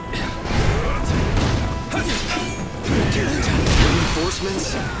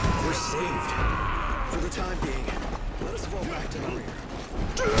 Reinforcements? We're saved. For the time being, let us fall back to the rear.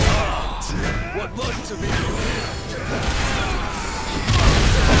 What luck to be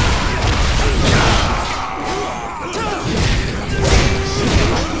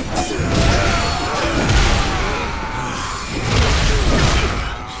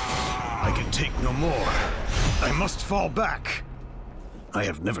I can take no more. I must fall back. I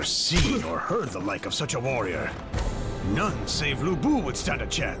have never seen or heard the like of such a warrior. None save Lu Bu would stand a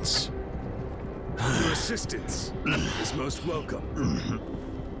chance. Your assistance is most welcome.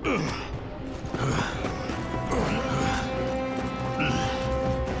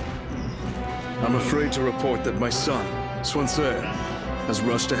 I'm afraid to report that my son, Xuanwu, has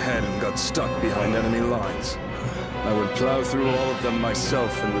rushed ahead and got stuck behind enemy lines. I would plow through all of them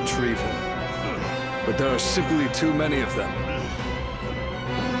myself and retrieve him. But there are simply too many of them.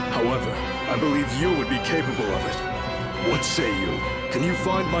 However, I believe you would be capable of it. What say you? Can you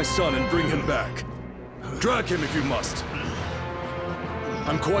find my son and bring him back? Drag him if you must.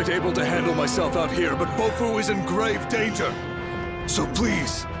 I'm quite able to handle myself out here, but Baihu is in grave danger. So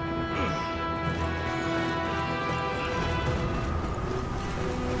please.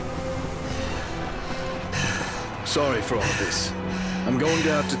 Sorry for all this. I'm going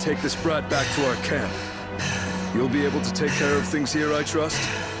to have to take this brat back to our camp. You'll be able to take care of things here, I trust?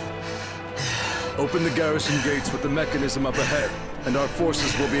 Open the garrison gates with the mechanism up ahead, and our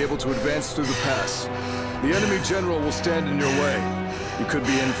forces will be able to advance through the pass. The enemy general will stand in your way. You could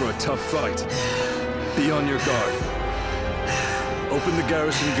be in for a tough fight. Be on your guard. Open the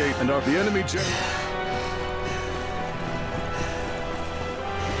garrison gate, and the enemy general...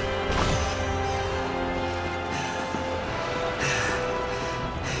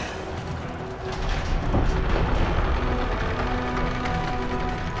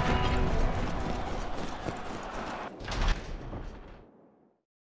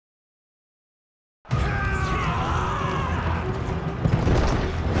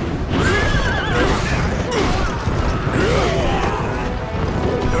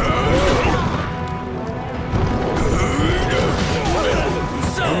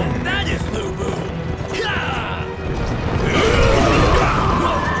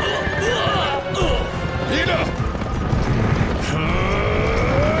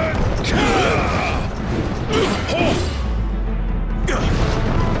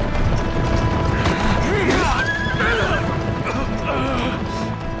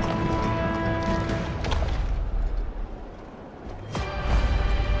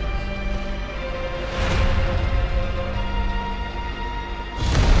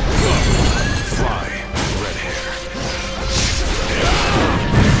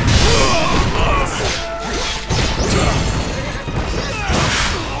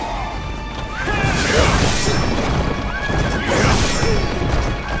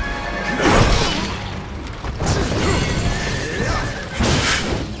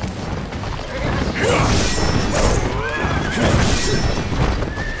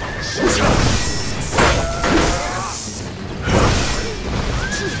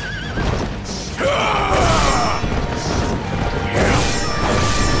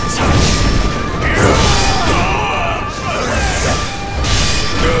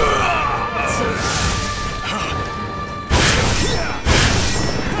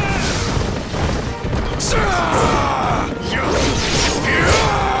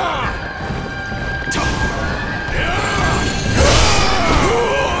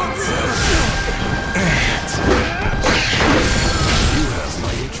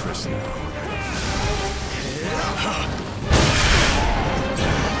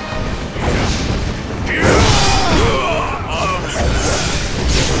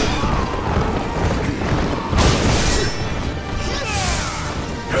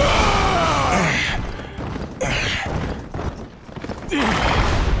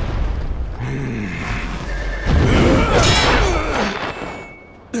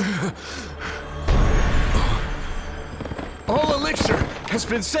 All elixir has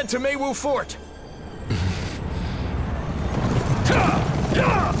been sent to Meiwu Fort.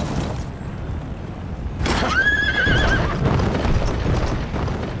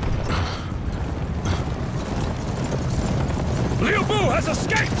 Liu Bu has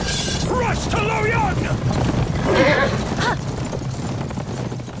escaped! Rush to Luoyang!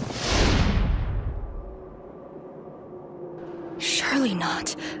 Surely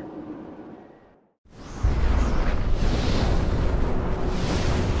not.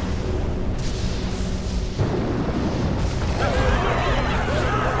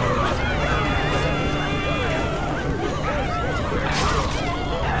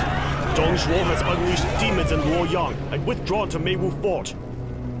 Dong Zhuo has unleashed demons in Luoyang and withdrawn to Meiwu Fort.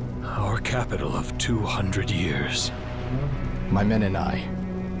 Our capital of 200 years. My men and I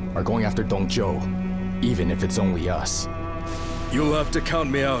are going after Dongzhou, even if it's only us. You'll have to count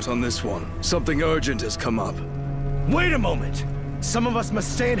me out on this one. Something urgent has come up. Wait a moment! Some of us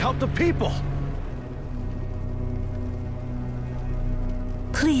must stay and help the people!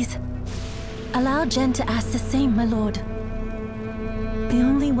 Please, allow Jen to ask the same, my lord. The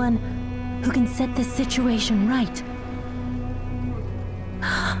only one who can set this situation right.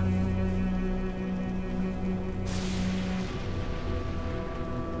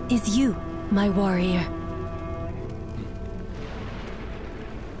 Is you, my warrior.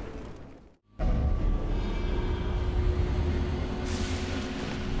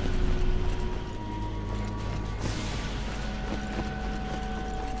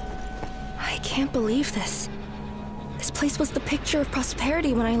 I can't believe this. This place was the picture of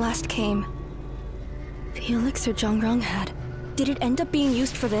prosperity when I last came. The elixir Zhongrong had. Did it end up being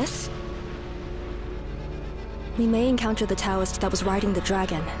used for this? We may encounter the Taoist that was riding the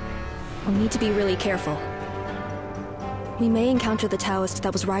dragon. We'll need to be really careful. We may encounter the Taoist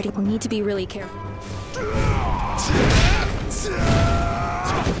that was riding. We'll need to be really careful.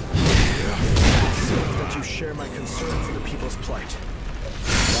 That you share my concern for the people's plight.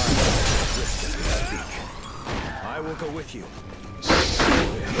 I will go with you.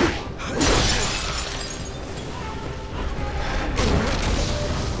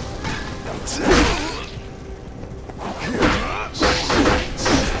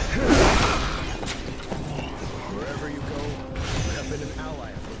 Wherever you go, you have been an ally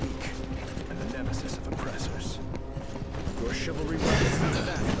of the weak and the nemesis of oppressors. Your chivalry represents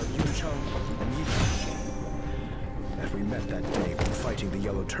that of Yuncheng and Yikai. That we met that day when fighting the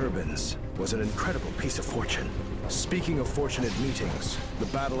Yellow Turbans was an incredible piece of fortune. Speaking of fortunate meetings, the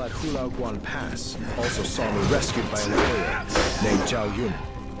battle at Hulaoguan Pass also saw me rescued by an warrior named Zhao Yun.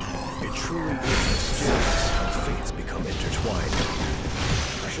 It truly is mysterious how fates become intertwined.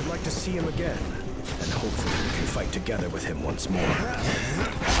 I should like to see him again, and hopefully we can fight together with him once more.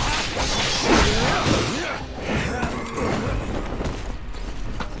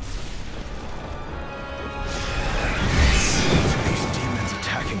 These demons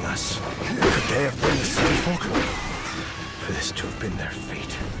attacking us. Could they have been the City Folk? For this to have been their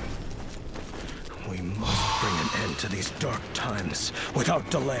fate. We must bring an end to these dark times without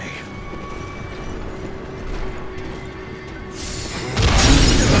delay.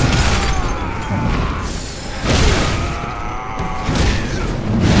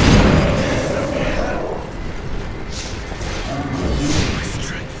 My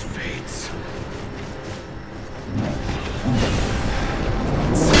strength fades.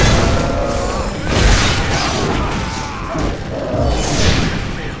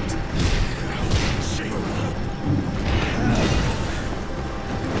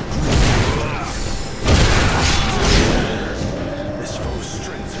 This foe's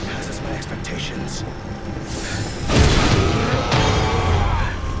strength surpasses my expectations.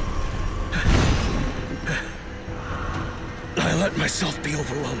 I let myself be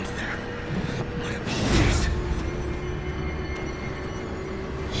overwhelmed there. My apologies.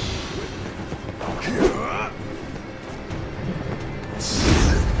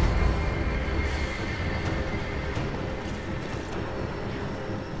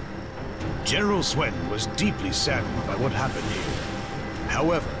 General Xuan was deeply saddened by what happened here.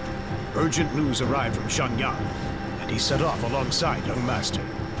 However, urgent news arrived from Shenyang, and he set off alongside young master.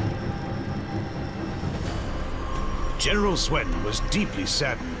 General Xuan was deeply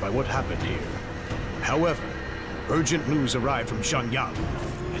saddened by what happened here. However, urgent news arrived from Shenyang,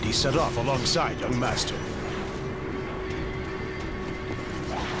 and he set off alongside young master.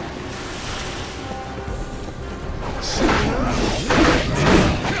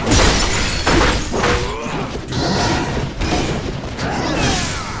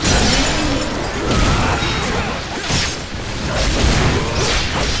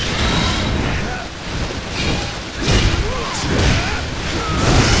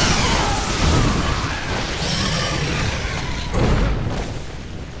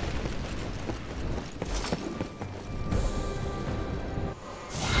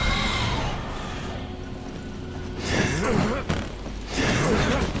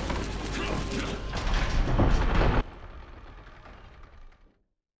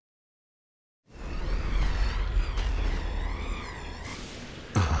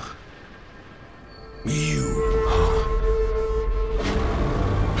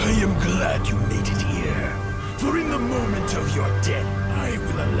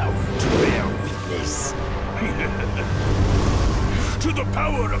 to the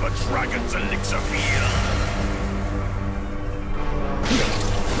power of a dragon's elixir field!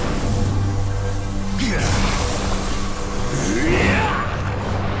 He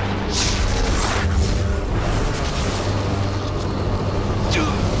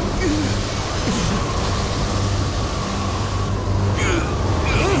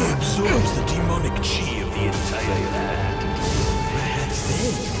absorbs the demonic chi of the entire land. Perhaps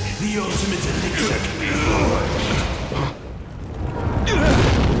then, the ultimate elixir can be forged.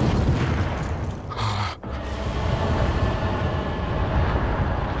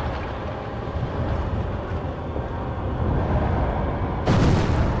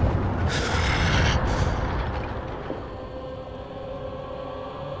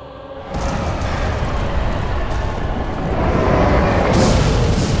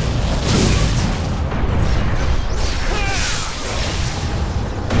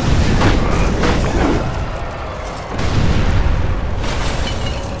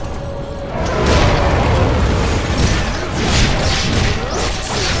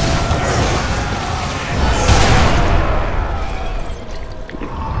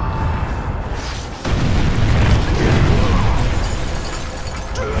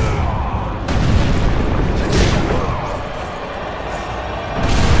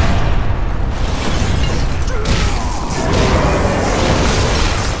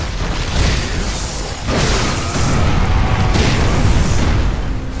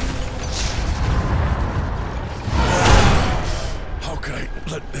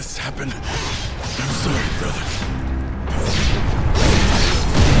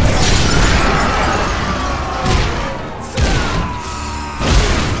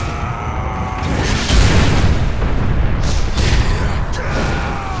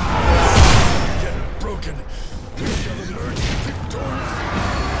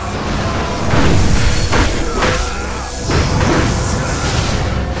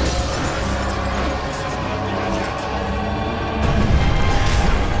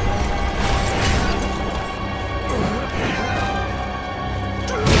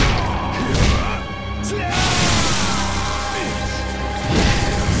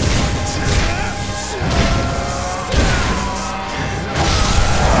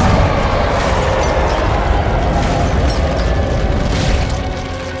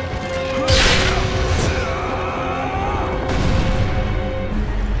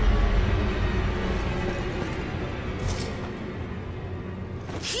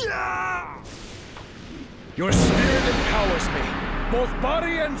 Your spirit empowers me, both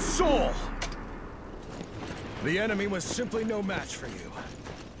body and soul. The enemy was simply no match for you.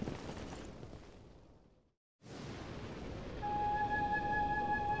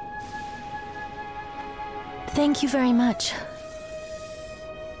 Thank you very much.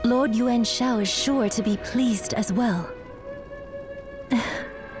 Lord Yuan Shao is sure to be pleased as well.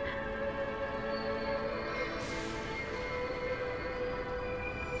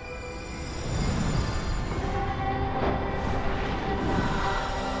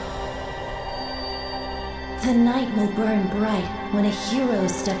 The night will burn bright when a hero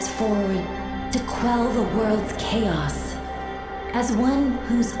steps forward to quell the world's chaos. As one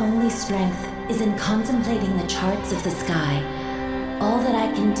whose only strength is in contemplating the charts of the sky, all that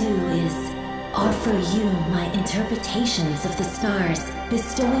I can do is offer you my interpretations of the stars,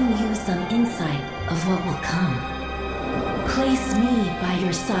 bestowing you some insight of what will come. Place me by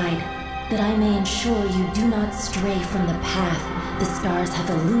your side, that I may ensure you do not stray from the path the stars have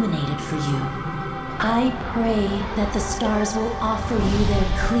illuminated for you. I pray that the stars will offer you their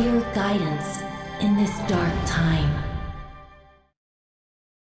clear guidance in this dark time.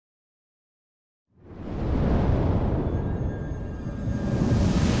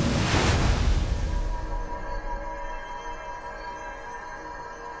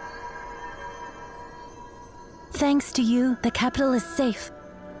 Thanks to you, the capital is safe.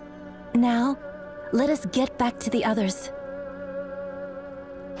 Now, let us get back to the others.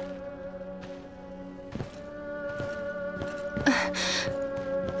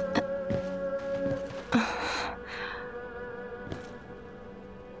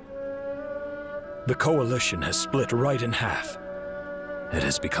 The coalition has split right in half. It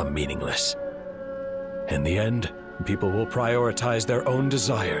has become meaningless. In the end, people will prioritize their own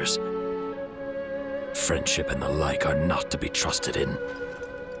desires. Friendship and the like are not to be trusted in.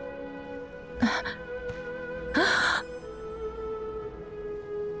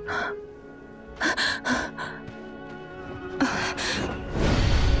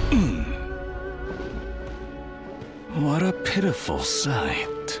 What a pitiful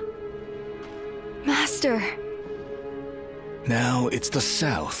sight. Master! Now it's the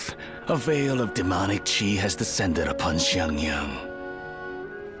south. A veil of demonic chi has descended upon Xiangyang.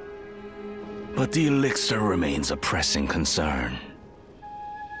 But the elixir remains a pressing concern.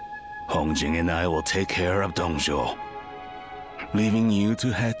 Hongjing and I will take care of Dongzhuo, leaving you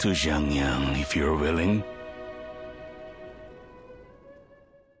to head to Xiangyang if you're willing.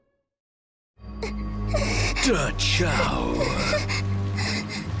 Da Chao,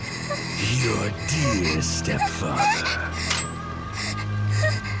 your dear stepfather.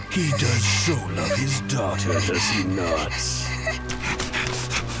 He does so love his daughter, does he not?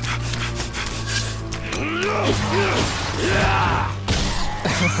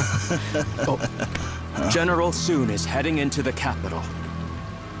 General Sun is heading into the capital.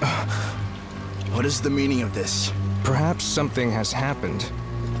 What is the meaning of this? Perhaps something has happened.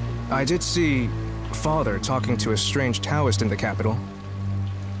 I did see Father talking to a strange Taoist in the capital.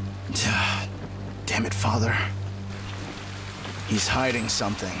 Damn it, Father. He's hiding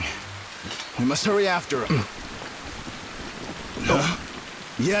something. We must hurry after him. Huh?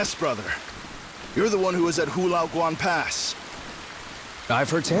 Yes, brother. You're the one who was at Hulaoguan Pass. I've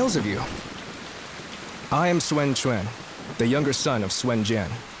heard tales of you. I am Suen Chuan, the younger son of Suen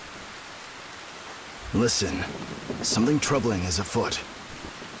Jian. Listen, something troubling is afoot.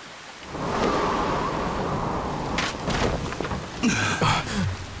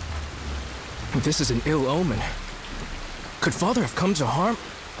 This is an ill omen. Could Father have come to harm?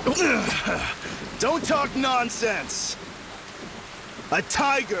 Don't talk nonsense! A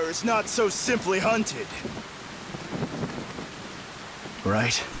tiger is not so simply hunted.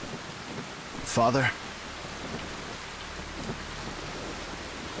 Right? Father?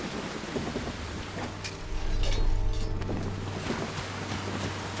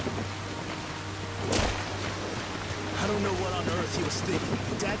 I don't know what on earth he was thinking.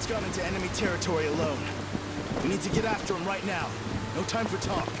 Dad's gone into enemy territory alone. We need to get after him right now. No time for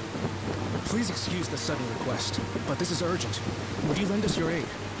talk. Please excuse the sudden request, but this is urgent. Would you lend us your aid?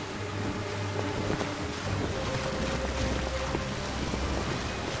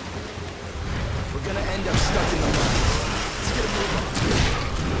 We're gonna end up stuck in the mud. Let's get a move on.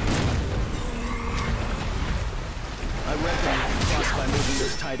 I reckon we can cross by moving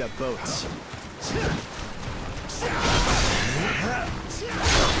those tied-up boats.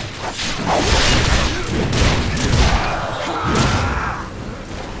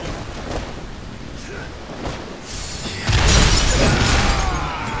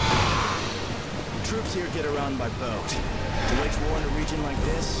 Troops here get around by boat. To wage war in a region like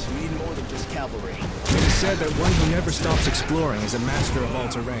this, we need more than just cavalry. It is said that one who never stops exploring is a master of all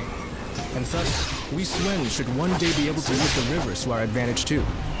terrain. And thus, we Suen should one day be able to use the rivers to our advantage too.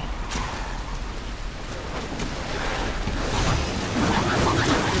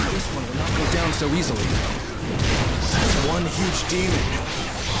 This one will not go down so easily. That's one huge demon.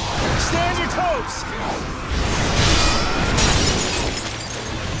 Stand your toes!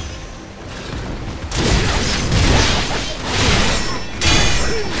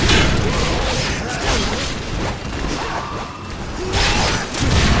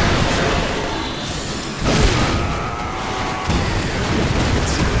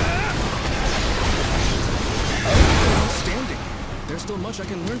 Outstanding. There's still much I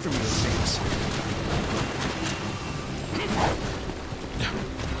can learn from you, it seems.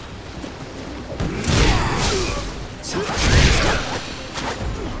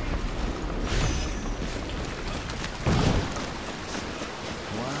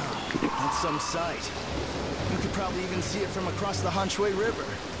 Some sight. You could probably even see it from across the Hanshui River.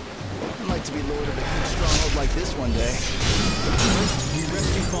 I'd like to be lord of a huge stronghold like this one day. First, we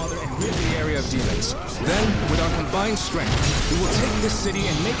rescue Father and rid the area of demons. Then, with our combined strength, we will take this city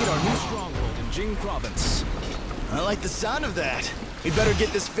and make it our new stronghold in Jing Province. I like the sound of that. We'd better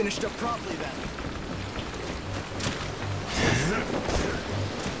get this finished up properly then.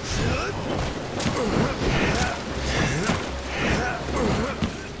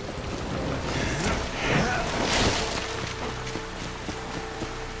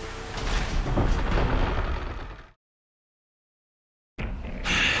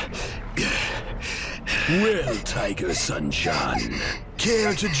 Well, Tiger Sunshine,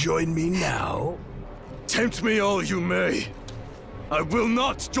 care to join me now? Tempt me all you may. I will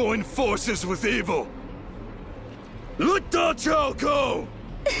not join forces with evil. Let Da Chao go!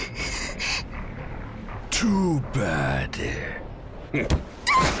 Too bad.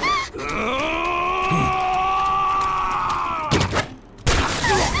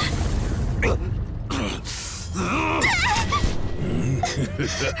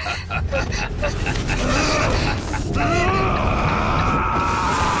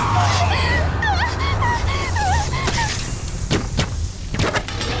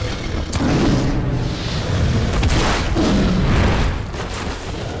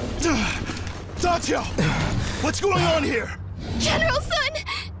 Xiao! What's going on here? General Sun!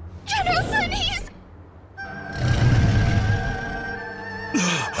 General Sun, he's...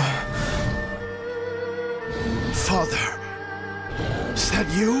 Father, is that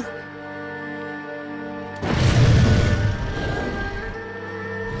you?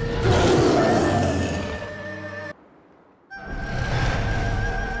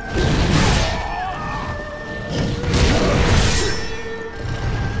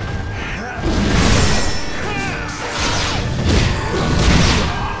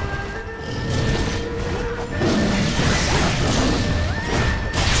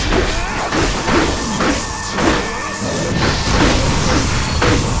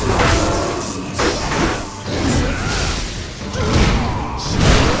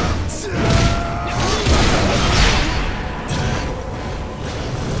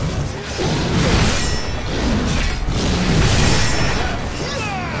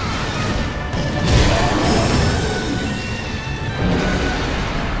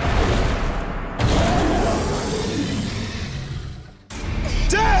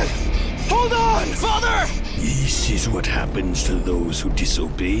 This is what happens to those who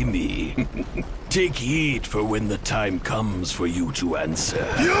disobey me. Take heed for when the time comes for you to answer.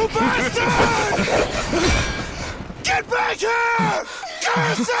 You bastard! Get back here!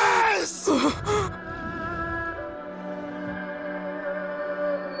 Curses!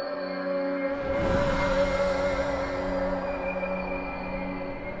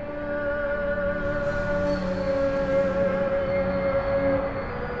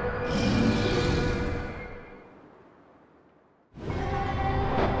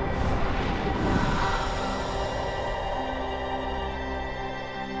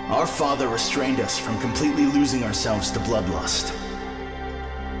 Our father restrained us from completely losing ourselves to bloodlust.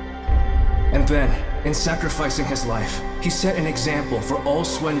 And then, in sacrificing his life, he set an example for all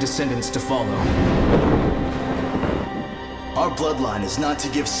Xuan descendants to follow. Our bloodline is not to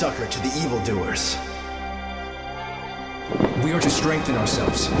give succor to the evildoers. We are to strengthen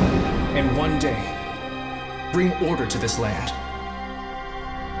ourselves, and one day, bring order to this land.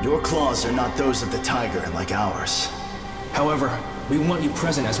 Your claws are not those of the tiger like ours. However, we want you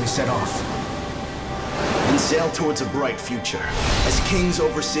present as we set off. And sail towards a bright future, as kings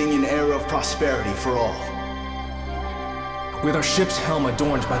overseeing an era of prosperity for all. With our ship's helm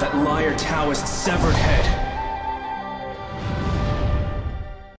adorned by that liar Taoist's severed head.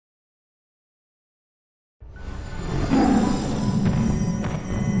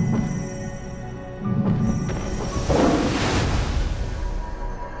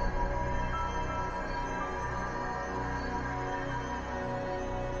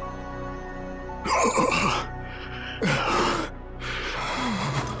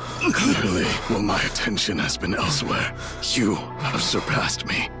 Clearly, while my attention has been elsewhere, you have surpassed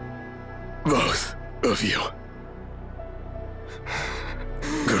me. Both of you.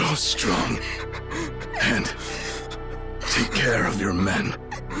 Grow strong, and take care of your men.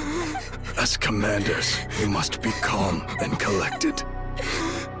 As commanders, you must be calm and collected.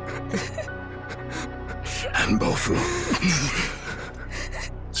 And Baihu,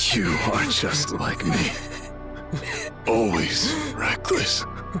 you are just like me. Always reckless.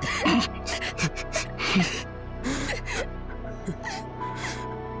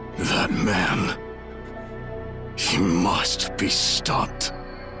 That man, he must be stopped.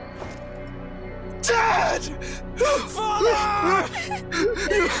 Dad! Father!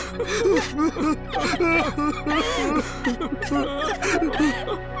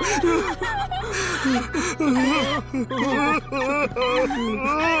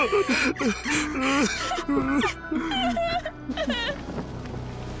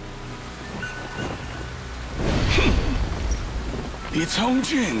 It's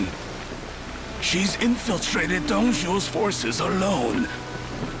Hongjing. She's infiltrated Dongzhuo's forces alone.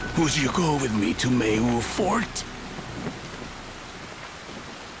 Would you go with me to Baihu Fort?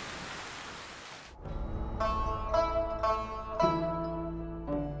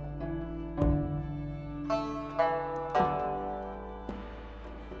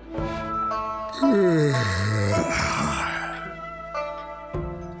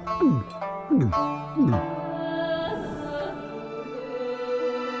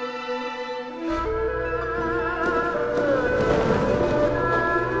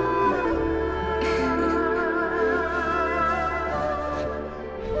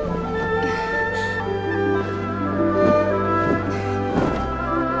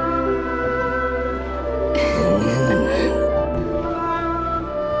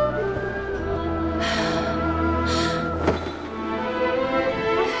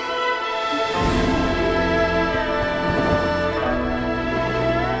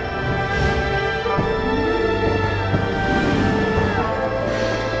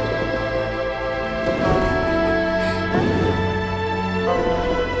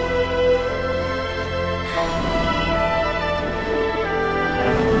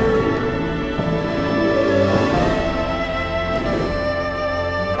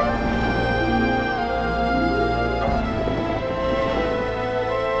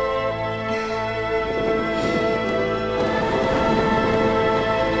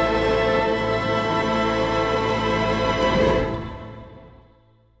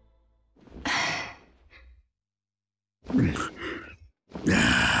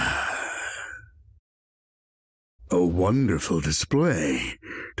 wonderful display.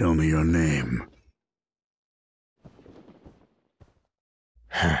 Tell me your name.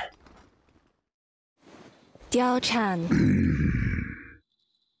 Diao Chan.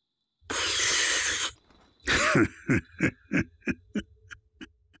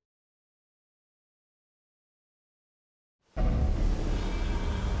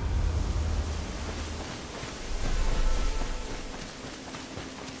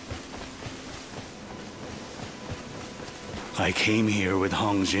 I came here with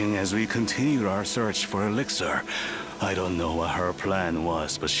Hong Jing as we continued our search for Elixir. I don't know what her plan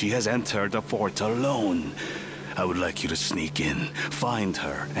was, but she has entered the fort alone. I would like you to sneak in, find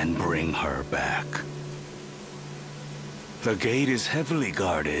her, and bring her back. The gate is heavily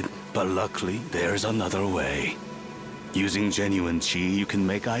guarded, but luckily there's another way. Using genuine qi, you can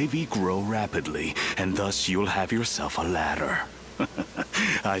make ivy grow rapidly, and thus you'll have yourself a ladder.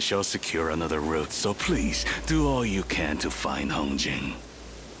 I shall secure another route, so please, do all you can to find Hong Jing.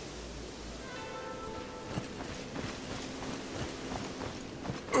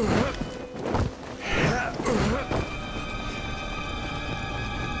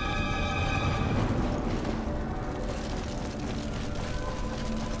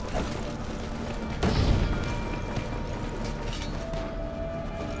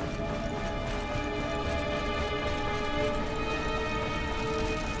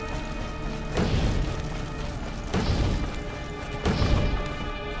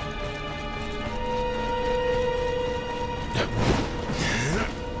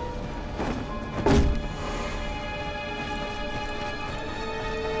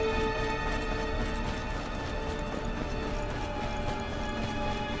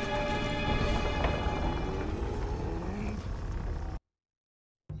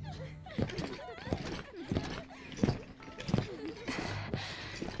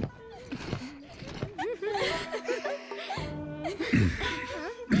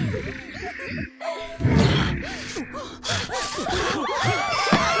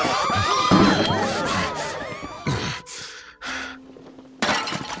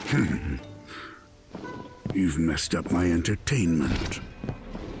 You've messed up my entertainment.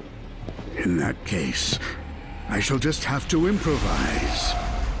 In that case, I shall just have to improvise.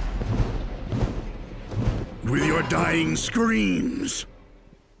 With your dying screams.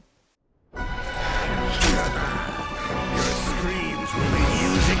 Your screams will be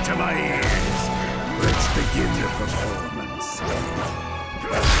music to my ears. Let's begin the performance.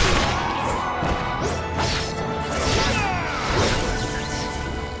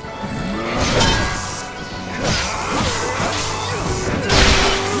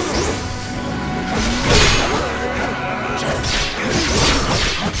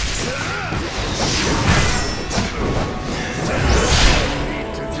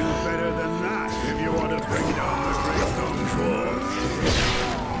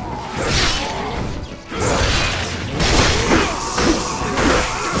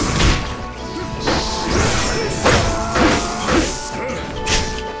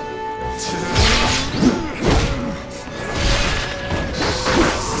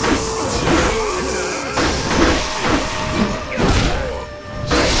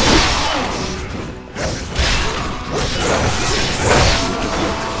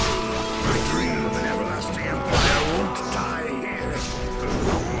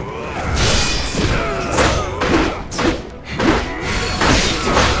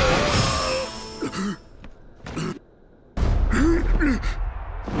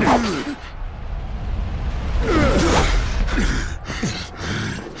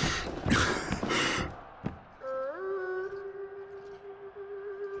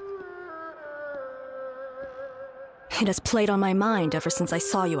 It has played on my mind ever since I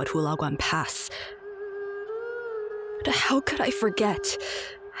saw you at Hulaguan Pass. But how could I forget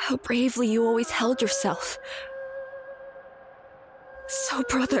how bravely you always held yourself? So,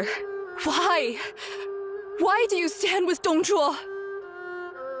 brother, why? Why do you stand with Dongzhuo?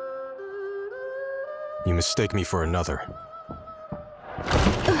 You mistake me for another.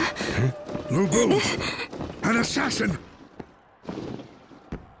 Lu Bu! An assassin!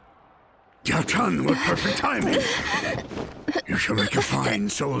 Diao Chan, what perfect timing! You shall make a fine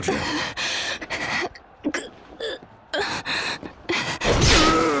soldier.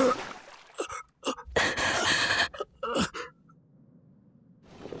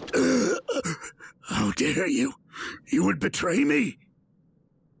 How dare you? You would betray me?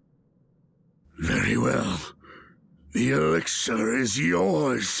 Very well. The elixir is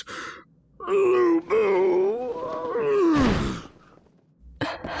yours, Lu Bu.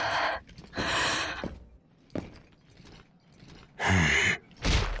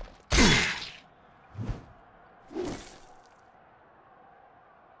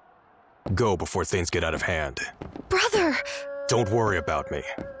 Go before things get out of hand. Brother! Don't worry about me.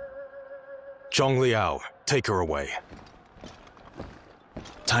 Zhongliao, take her away.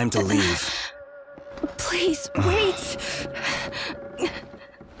 Time to leave. Please, wait!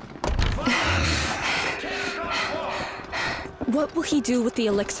 What will he do with the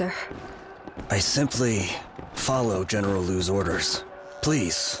elixir? I simply follow General Lu's orders.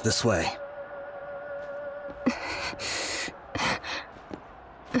 Please, this way.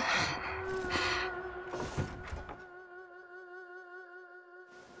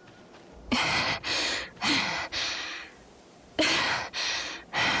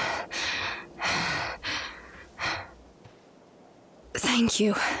 Thank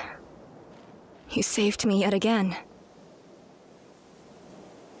you. You saved me yet again.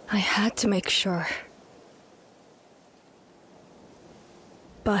 I had to make sure.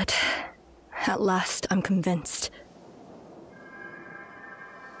 But at last I'm convinced.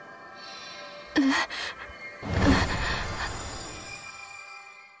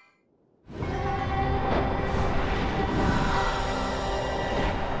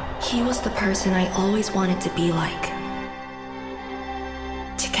 He was the person I always wanted to be like.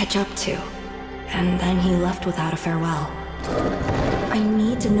 To catch up to. And then he left without a farewell. I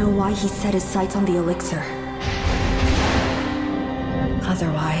need to know why he set his sights on the elixir.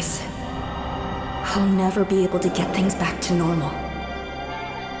 Otherwise, I'll never be able to get things back to normal.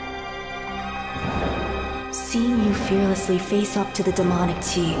 Seeing you fearlessly face up to the demonic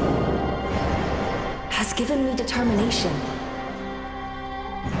Qi has given me determination.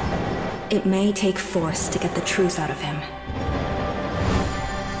 It may take force to get the truth out of him.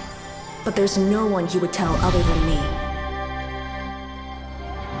 But there's no one he would tell other than me.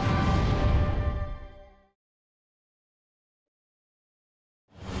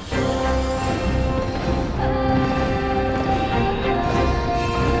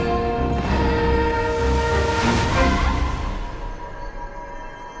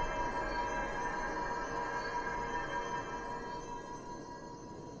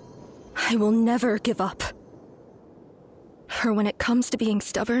 I will never give up. For when it comes to being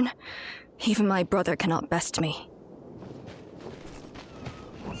stubborn, even my brother cannot best me.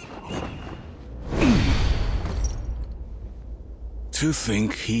 To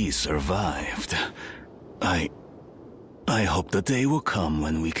think he survived. I hope the day will come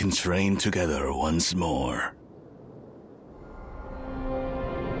when we can train together once more.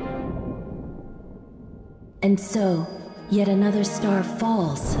 And so, yet another star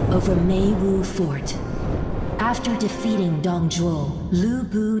falls over Meiwu Fort. After defeating Dongzhuo, Lu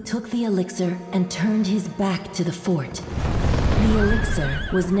Bu took the elixir and turned his back to the fort. The elixir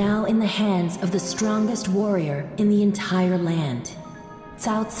was now in the hands of the strongest warrior in the entire land.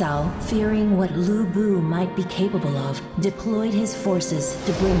 Cao Cao, fearing what Lu Bu might be capable of, deployed his forces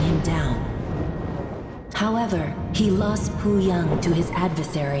to bring him down. However, he lost Pu Yang to his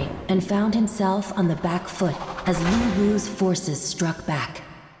adversary and found himself on the back foot as Lu Bu's forces struck back.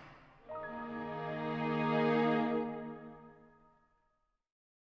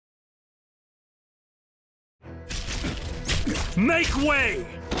 Make way!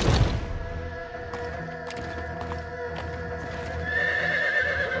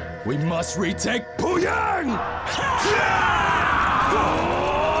 We must retake Puyang!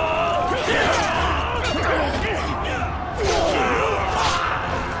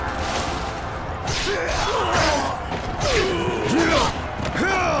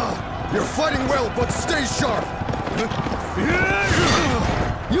 You're fighting well, but stay sharp!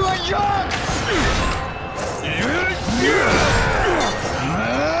 You are young!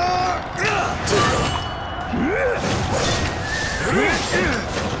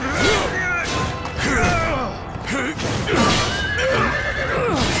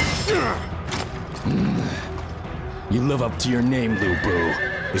 You live up to your name, Lu Bu.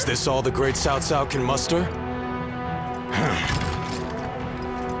 Is this all the great Cao Cao can muster?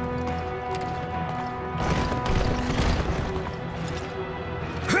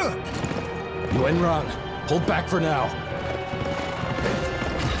 Yuanrong, hold back for now.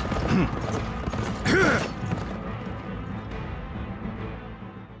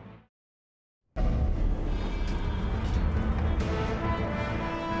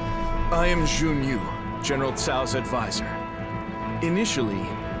 I am Junyu, General Cao's advisor. Initially,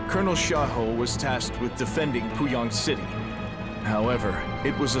 Colonel Xiahou was tasked with defending Puyang City. However,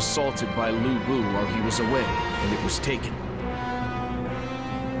 it was assaulted by Lu Bu while he was away, and it was taken.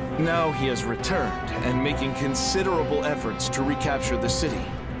 Now he has returned, and making considerable efforts to recapture the city.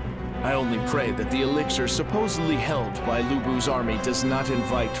 I only pray that the elixir supposedly held by Lu Bu's army does not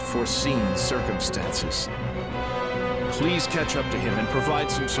invite foreseen circumstances. Please catch up to him and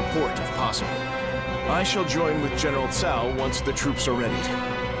provide some support if possible. I shall join with General Cao once the troops are ready.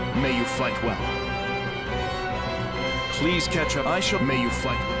 May you fight well. Please catch up. May you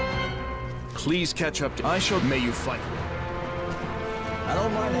fight well. Please catch up to... May you fight well. I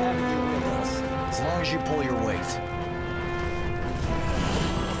don't mind having you with us, as long as you pull your weight.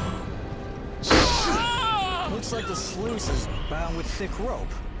 Looks like the sluice is bound with thick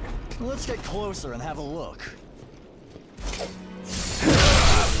rope. Let's get closer and have a look.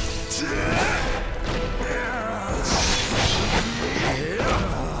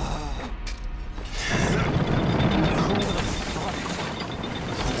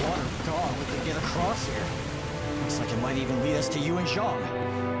 Get across here. Looks like it might even lead us to you and Zhang.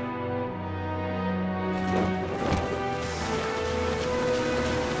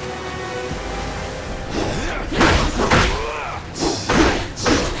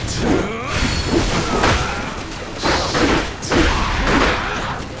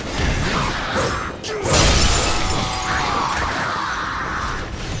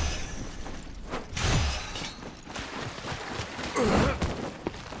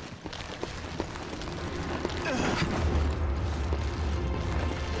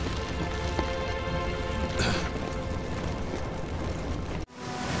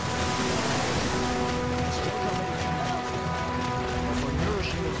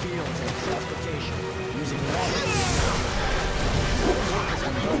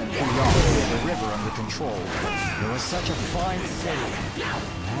 It was such a fine city. Now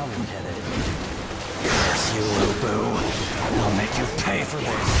look at it. Curse you, Lu Bu. I'll make you pay for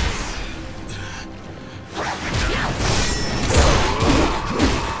this.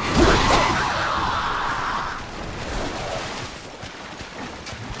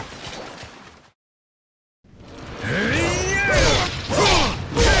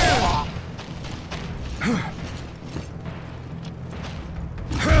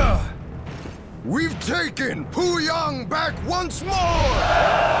 We've taken Puyang back once more!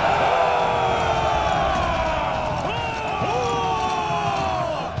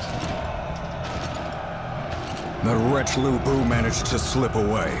 The wretch Lu Bu managed to slip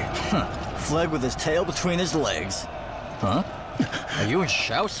away. Fled with his tail between his legs. Huh? Are you a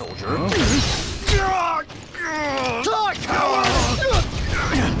Xiao soldier? Die, coward!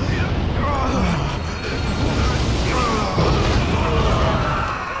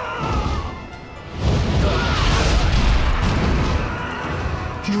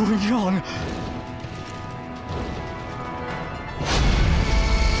 You were young.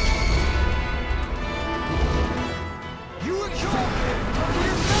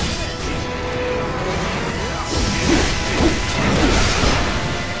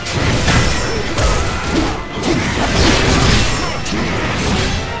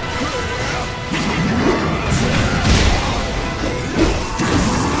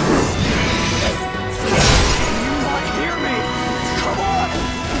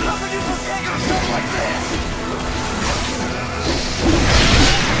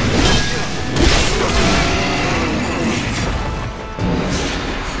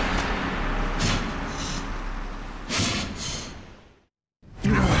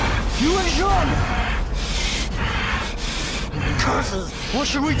 You were young. Curses! What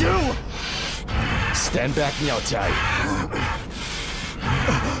should we do? Stand back, Miao Jai.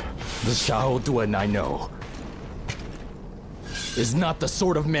 The Xiahou Duan I know is not the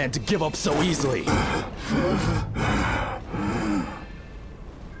sort of man to give up so easily.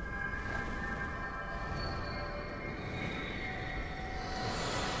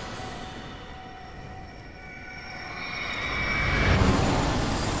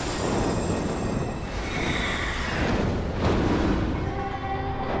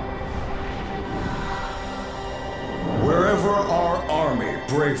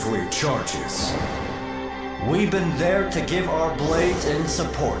 Bravely charges. We've been there to give our blades in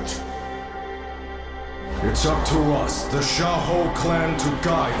support. It's up to us, the Xiahou clan, to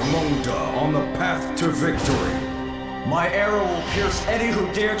guide Longda on the path to victory. My arrow will pierce any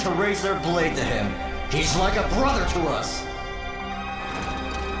who dare to raise their blade to him. He's like a brother to us.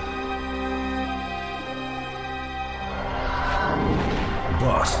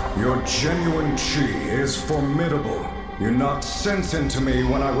 But your genuine Qi is formidable. You knocked sense into me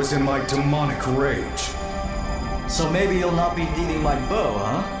when I was in my demonic rage. So maybe you'll not be needing my bow,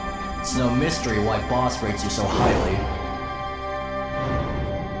 huh? It's no mystery why Boss rates you so highly.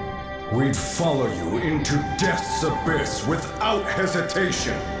 We'd follow you into death's abyss without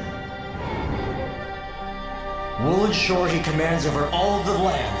hesitation. We'll ensure he commands over all of the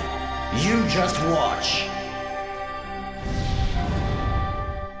land. You just watch.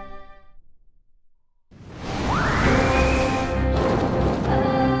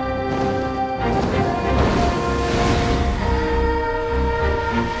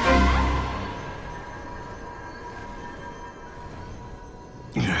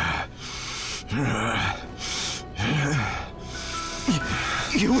 You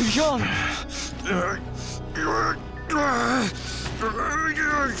were young.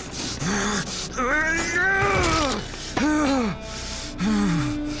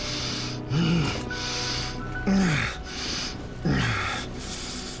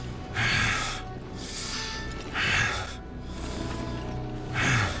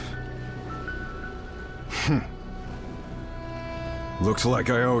 Looks like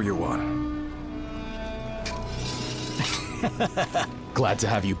I owe you one. Glad to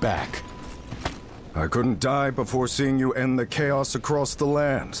have you back. I couldn't die before seeing you end the chaos across the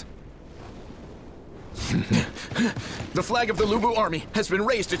land. The flag of the Lu Bu army has been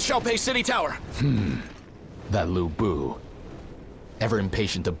raised at Xiaopei City Tower. That Lu Bu. Ever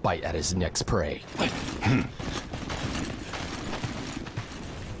impatient to bite at his next prey.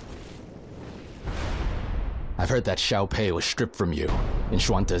 I've heard that Xiaopei was stripped from you in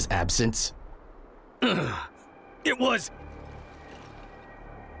Xuanta's absence. It was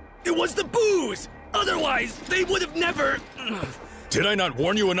the booze! Otherwise, they would have never... Did I not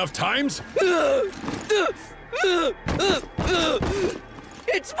warn you enough times?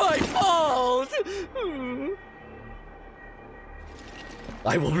 It's my fault!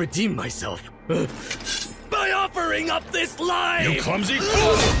 I will redeem myself by offering up this lie! You clumsy...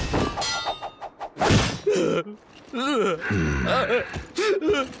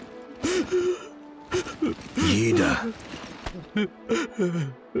 Yida.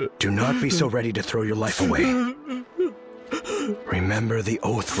 Do not be so ready to throw your life away. Remember the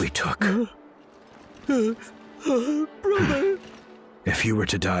oath we took. Brother. If you were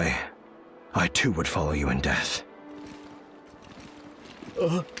to die, I too would follow you in death.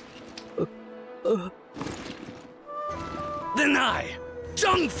 Then I,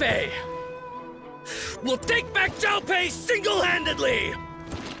 Zhang Fei, will take back Xiaopei single-handedly!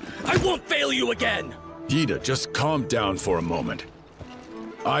 I won't fail you again! Yida, just calm down for a moment.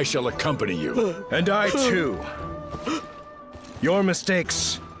 I shall accompany you. And I too. Your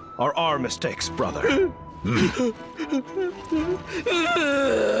mistakes are our mistakes, brother.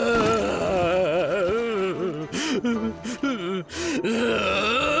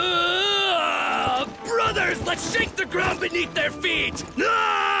 Brothers, let's shake the ground beneath their feet!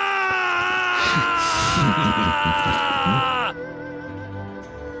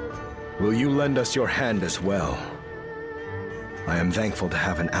 Will you lend us your hand as well? I am thankful to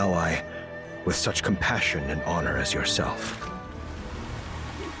have an ally with such compassion and honor as yourself.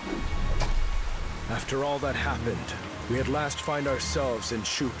 After all that happened, we at last find ourselves in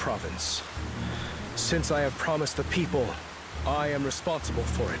Shu province. Since I have promised the people, I am responsible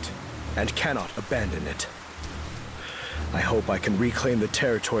for it, and cannot abandon it. I hope I can reclaim the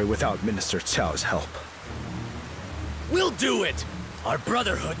territory without Minister Cao's help. We'll do it! Our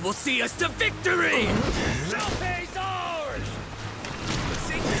brotherhood will see us to victory! Xiaopei's ours! It's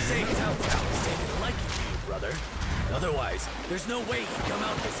safe to say Cao Cao has taken a liking to you, brother. Otherwise, there's no way he'd come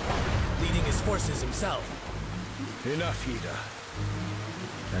out this far, leading his forces himself. Enough, Yida.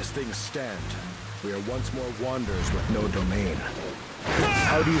 As things stand, we are once more wanderers with no domain.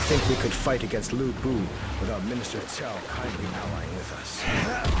 How do you think we could fight against Lu Bu without Minister Cao kindly allying with us?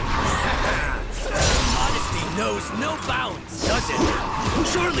 Modesty knows no bounds, does it?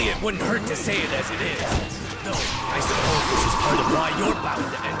 Surely it wouldn't hurt to say it as it is. Though, I suppose this is part of why you're bound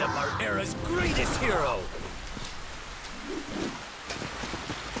to end up our era's greatest hero.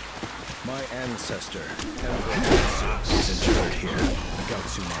 My ancestor, Qinglong, is interred here, the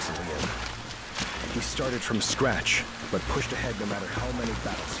Gaozu Mausoleum. He started from scratch, but pushed ahead no matter how many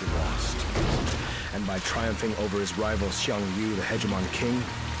battles he lost. And by triumphing over his rival Xiangyu, the hegemon king,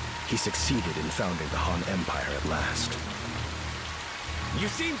 he succeeded in founding the Han Empire at last. You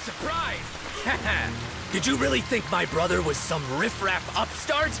seem surprised! Did you really think my brother was some riffraff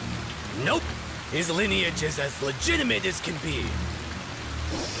upstart? Nope! His lineage is as legitimate as can be.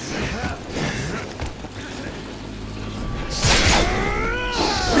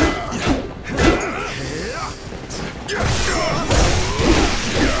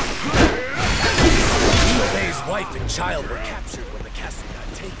 Liu's wife and child were captured when the castle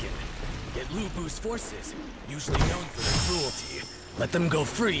got taken. Yet Lu Bu's forces, usually known for their cruelty, let them go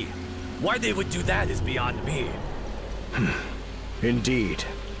free. Why they would do that is beyond me. Indeed,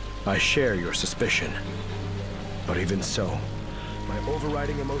 I share your suspicion. But even so, my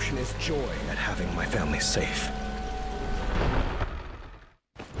overriding emotion is joy at having my family safe.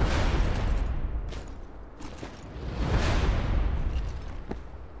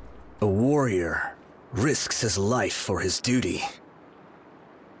 A warrior risks his life for his duty.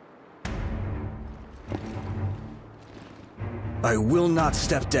 I will not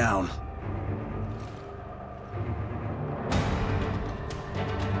step down.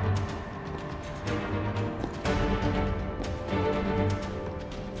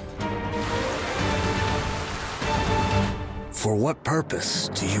 For what purpose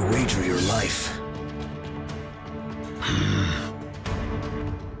do you wager your life?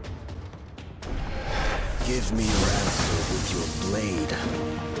 Give me your answer with your blade.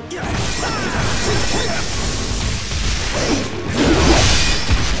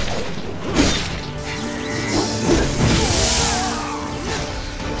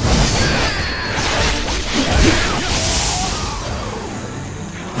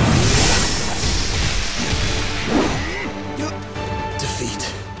 Defeat.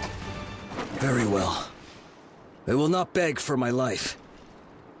 Very well. I will not beg for my life.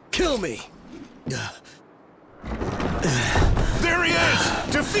 Kill me! There he is!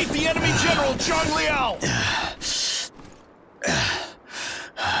 Defeat the enemy general, Zhang Liao!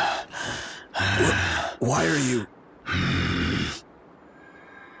 Why are you...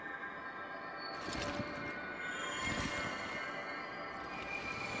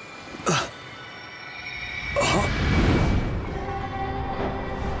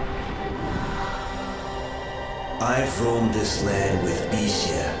 I've roamed this land with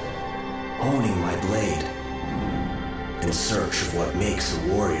Bixie, honing my blade, in search of what makes a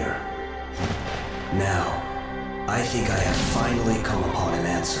warrior. Now, I think I have finally come upon an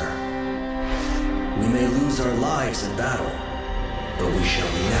answer. We may lose our lives in battle, but we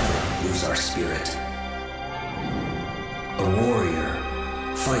shall never lose our spirit. A warrior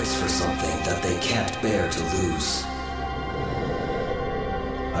fights for something that they can't bear to lose.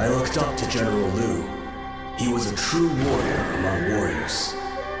 I looked up to General Liu. He was a true warrior among warriors.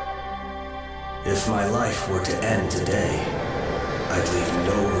 If my life were to end today, I'd leave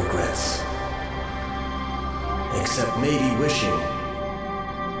no regrets. Except maybe wishing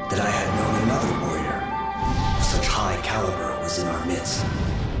that I had known another warrior of such high caliber was in our midst.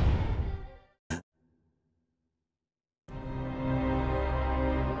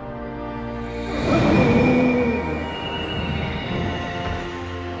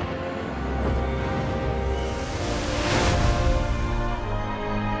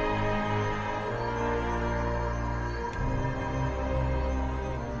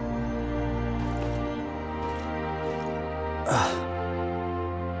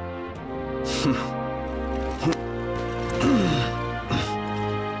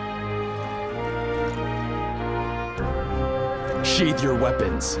 Sheathe your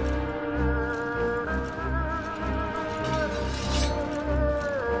weapons.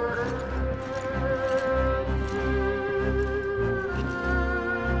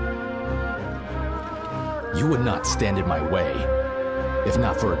 You would not stand in my way, if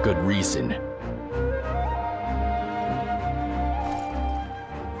not for a good reason.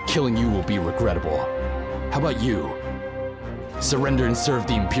 Killing you will be regrettable. How about you? Surrender and serve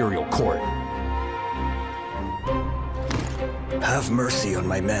the Imperial Court. Have mercy on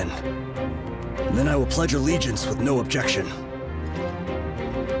my men. And then I will pledge allegiance with no objection.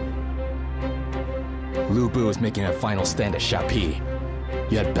 Lu Bu is making a final stand at Shapi.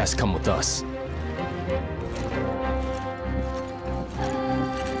 You had best come with us.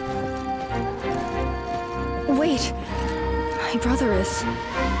 Wait. My brother is...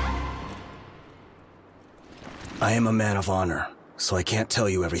 I am a man of honor, so I can't tell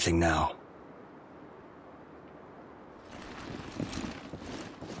you everything now.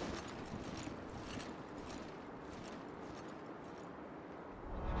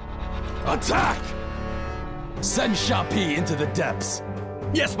 Attack! Send Shapi into the depths.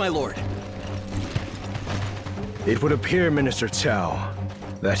 Yes, my lord. It would appear, Minister Cao,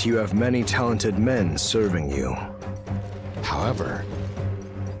 that you have many talented men serving you. However,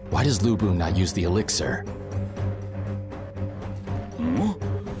 why does Lu Bu not use the elixir?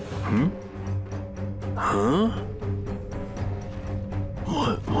 Huh?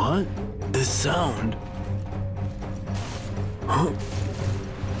 What? This sound? Huh?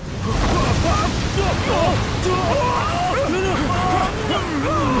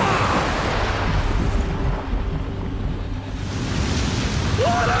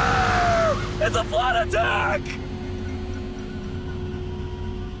 Water! It's a flood attack!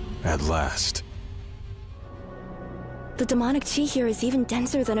 At last. The demonic chi here is even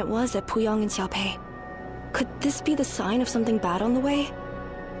denser than it was at Puyang and Xiaopei. Could this be the sign of something bad on the way?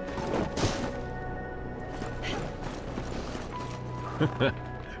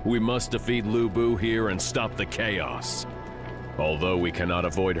 We must defeat Lu Bu here and stop the chaos. Although we cannot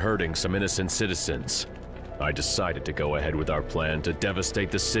avoid hurting some innocent citizens, I decided to go ahead with our plan to devastate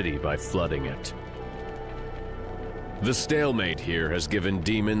the city by flooding it. The stalemate here has given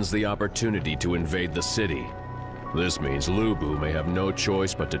demons the opportunity to invade the city. This means Lu Bu may have no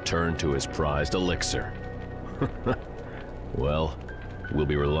choice but to turn to his prized elixir. Well, we'll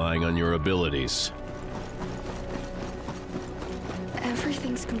be relying on your abilities.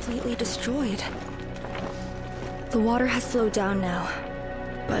 Everything's completely destroyed. The water has slowed down now,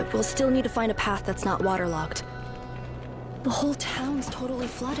 but we'll still need to find a path that's not waterlogged. The whole town's totally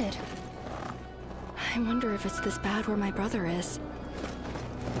flooded. I wonder if it's this bad where my brother is.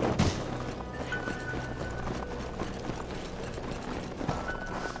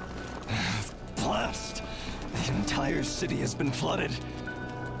 Blast! The entire city has been flooded.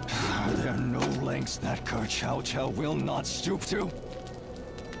 Are there no lengths that Qiao will not stoop to?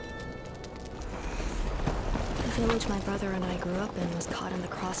 The village my brother and I grew up in was caught in the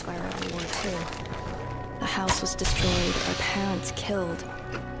crossfire of World War II. The house was destroyed, our parents killed,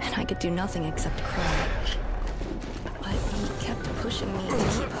 and I could do nothing except cry. But he kept pushing me to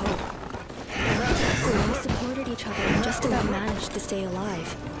keep hope. We supported each other and just about managed to stay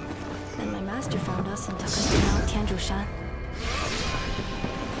alive. Then my master found us and took us to Mount Tianzhushan.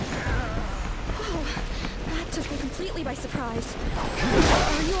 Oh, that took me completely by surprise.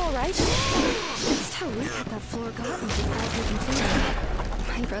 Are you alright? Just how weak had that floor gotten before through completely.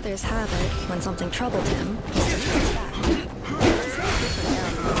 My brother's habit, when something troubled him, was to turn back. He's very different now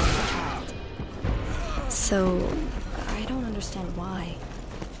from when he was a child. So, I don't understand why.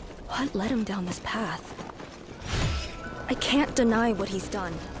 What led him down this path? I can't deny what he's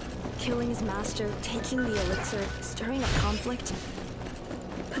done. Killing his master, taking the elixir, stirring up conflict.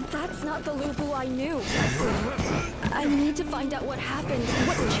 But that's not the Lu Bu I knew. I need to find out what happened,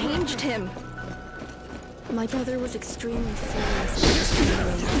 what changed him. My brother was extremely serious and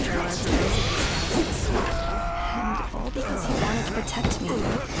extremely after our divorce. And all because he wanted to protect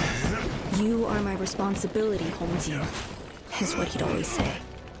me. You are my responsibility, Hongjin, is what he'd always say.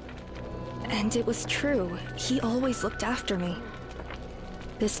 And it was true. He always looked after me.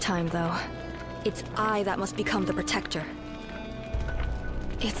 This time, though, it's I that must become the protector.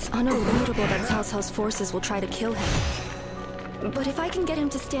 It's unavoidable that Cao Cao's forces will try to kill him. But if I can get him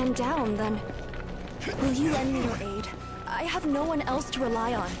to stand down, then... will you lend me your aid? I have no one else to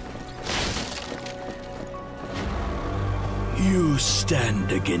rely on. You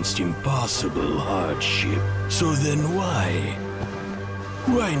stand against impossible hardship. So then why?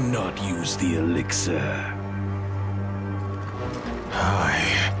 Why not use the elixir?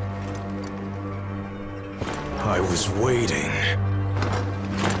 I was waiting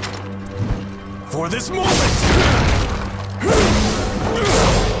for this moment!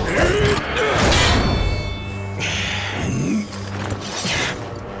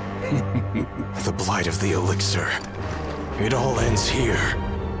 The blight of the elixir. It all ends here.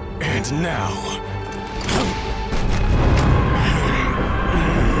 And now.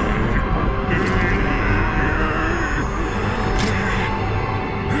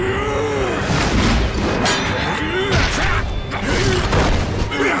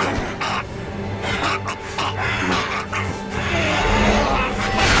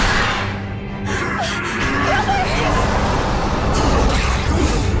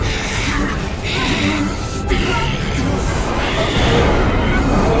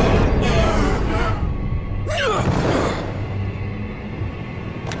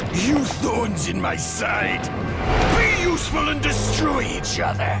 In my side. Be useful and destroy each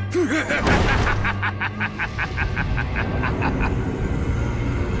other.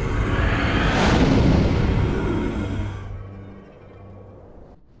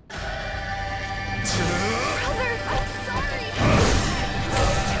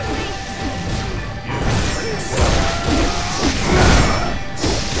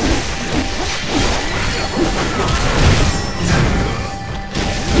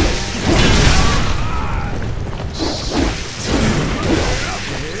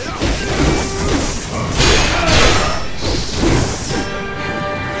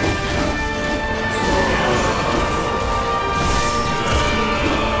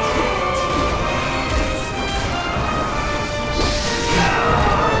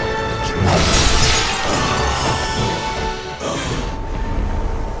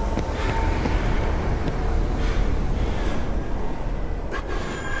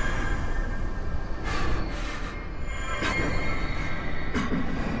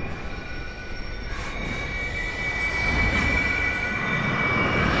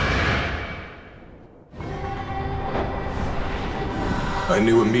 I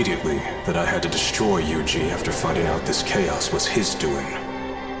knew immediately that I had to destroy Yuji after finding out this chaos was his doing.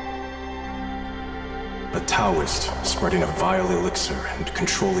 A Taoist spreading a vile elixir and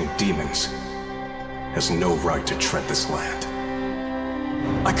controlling demons has no right to tread this land.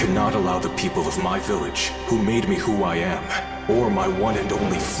 I could not allow the people of my village, who made me who I am, or my one and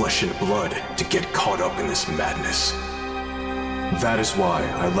only flesh and blood, to get caught up in this madness. That is why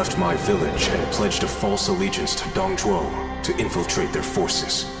I left my village and pledged a false allegiance to Dongzhuo. to infiltrate their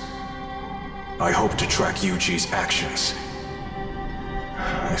forces. I hope to track Yuji's actions.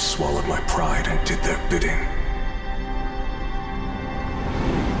 I swallowed my pride and did their bidding.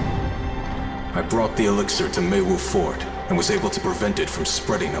 I brought the elixir to Meiwu Fort and was able to prevent it from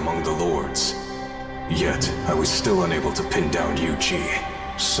spreading among the lords. Yet, I was still unable to pin down Yuji.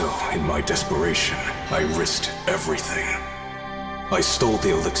 So, in my desperation, I risked everything. I stole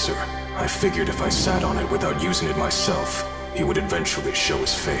the elixir. I figured if I sat on it without using it myself, he would eventually show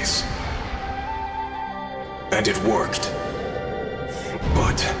his face. And it worked.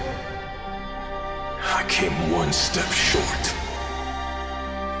 But I came one step short.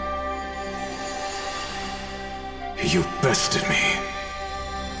 You bested me.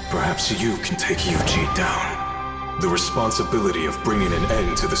 Perhaps you can take Yuji down. The responsibility of bringing an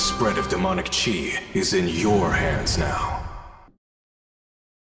end to the spread of demonic chi is in your hands now.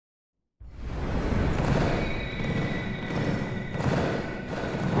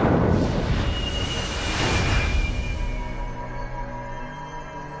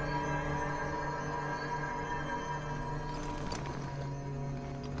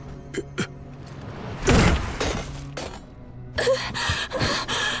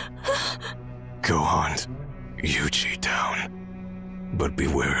 Go hunt Yuji down, but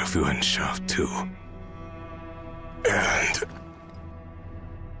beware of Yuanshao too. And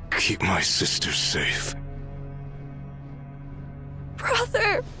keep my sister safe.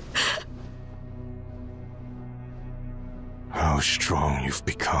 Brother! How strong you've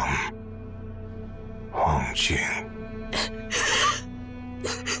become, Hongjing.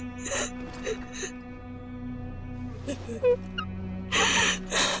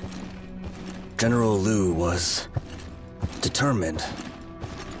 General Liu was determined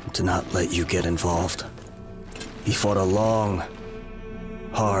to not let you get involved. He fought a long,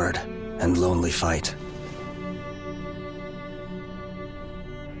 hard, and lonely fight.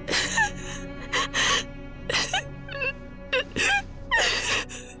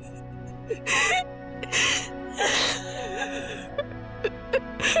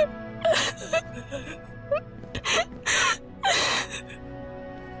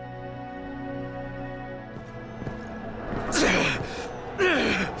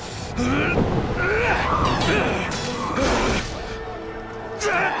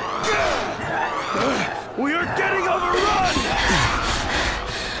 We are getting overrun!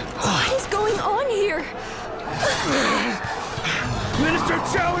 What is going on here? Minister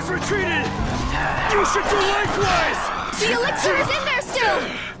Zhao has retreated! You should do likewise! The elixir is in there still!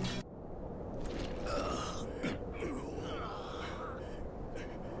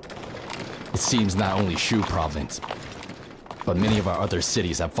 It seems not only Shu province, but many of our other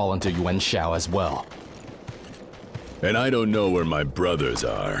cities have fallen to Yuanshao as well. And I don't know where my brothers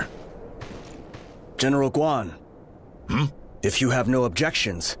are. General Guan. If you have no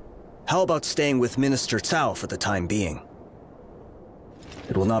objections, how about staying with Minister Cao for the time being?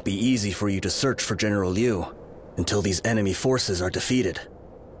 It will not be easy for you to search for General Liu until these enemy forces are defeated.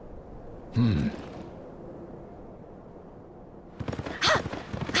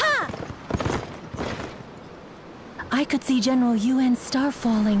 I could see General Yuan's star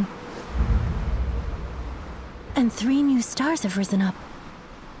falling. And 3 new stars have risen up.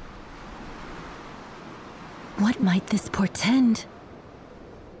 What might this portend?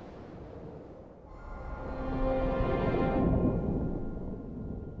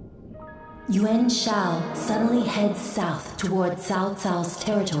 Yuan Shao suddenly heads south toward Cao Cao's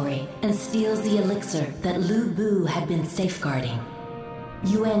territory and steals the elixir that Lu Bu had been safeguarding.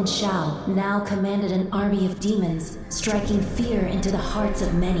 Yuan Shao now commanded an army of demons, striking fear into the hearts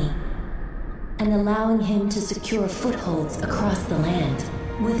of many, and allowing him to secure footholds across the land.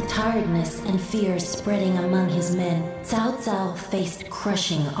 With tiredness and fear spreading among his men, Cao Cao faced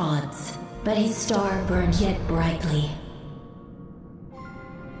crushing odds, but his star burned yet brightly.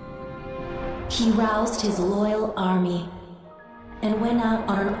 He roused his loyal army and went out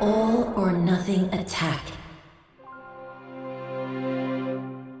on an all-or-nothing attack.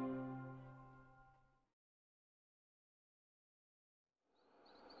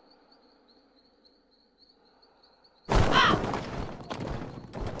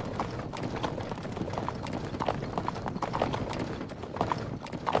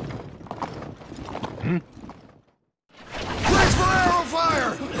 Brace for arrow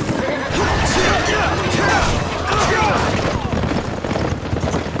fire!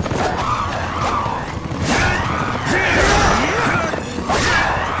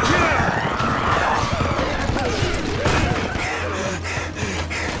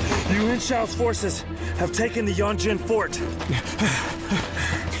 Yuan Shao's forces have taken the Yongjin fort.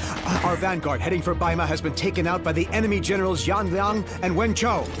 Our vanguard heading for Baihu has been taken out by the enemy generals Qinglong and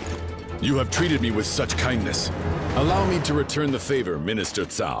Wenqiao. You have treated me with such kindness. Allow me to return the favor, Minister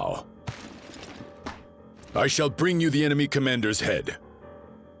Cao. I shall bring you the enemy commander's head.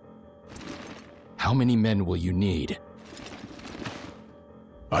 How many men will you need?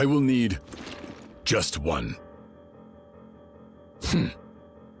 I will need just one.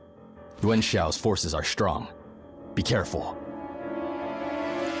 Yuan Shao's forces are strong. Be careful.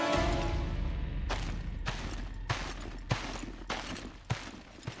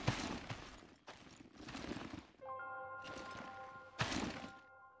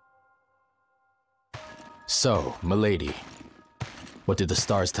 So, milady, what did the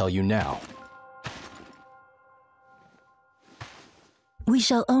stars tell you now? We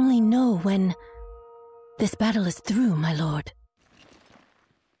shall only know when this battle is through, my lord.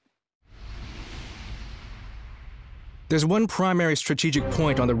 There's one primary strategic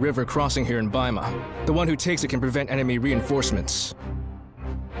point on the river crossing here in Baihu. The one who takes it can prevent enemy reinforcements.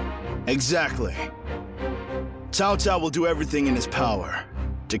 Exactly. Cao Cao will do everything in his power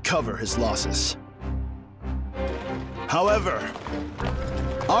to cover his losses. However,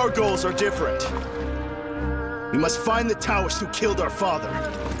 our goals are different. We must find the Taoists who killed our father.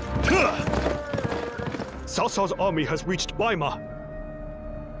 Cao Cao's army has reached Baihu.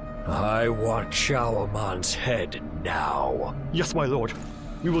 I want Xiao Aman's head now. Yes, my lord.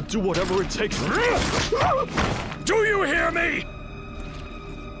 We will do whatever it takes. Do you hear me?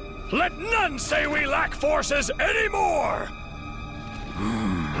 Let none say we lack forces anymore!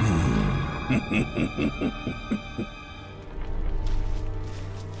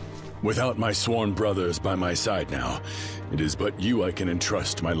 Without my sworn brothers by my side now, it is but you I can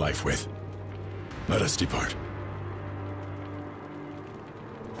entrust my life with. Let us depart.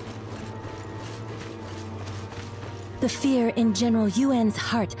 The fear in General Yuan's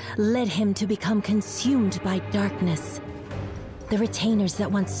heart led him to become consumed by darkness. The retainers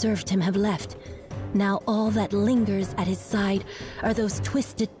that once served him have left. Now all that lingers at his side are those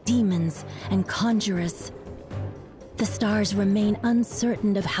twisted demons and conjurers. The stars remain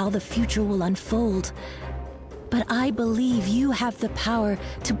uncertain of how the future will unfold. But I believe you have the power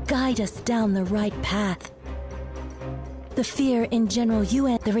to guide us down the right path. The fear in General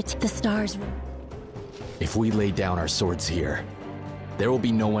Yuan, the stars... If we lay down our swords here, there will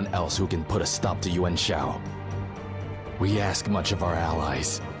be no one else who can put a stop to Yuan Shao. We ask much of our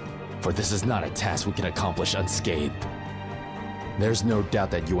allies, for this is not a task we can accomplish unscathed. There's no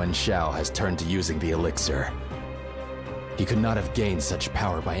doubt that Yuan Shao has turned to using the elixir. He could not have gained such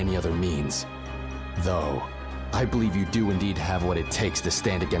power by any other means. Though, I believe you do indeed have what it takes to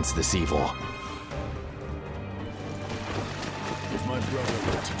stand against this evil. If my brother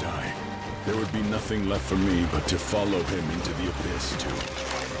were to die, there would be nothing left for me but to follow him into the abyss too.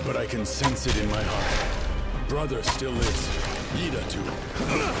 But I can sense it in my heart. Brother still lives. Yida too.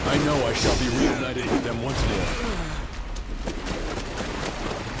 I know I shall be reunited with them once more.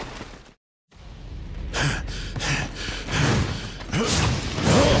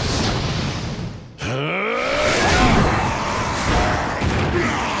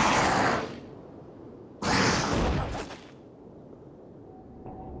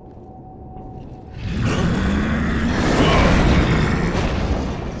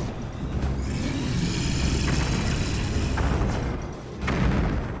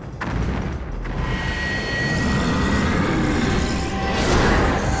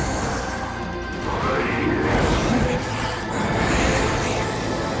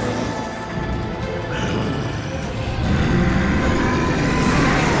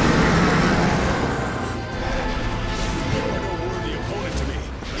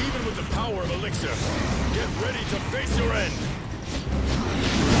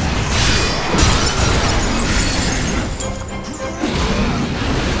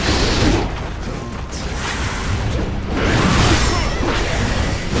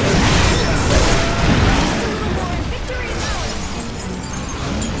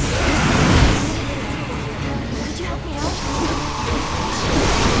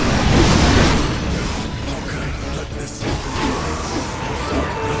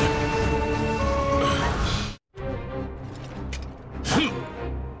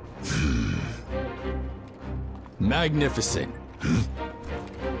 Magnificent.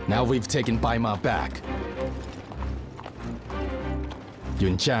 Now we've taken Baihu back.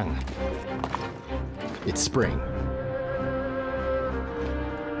 Yunjiang. It's spring.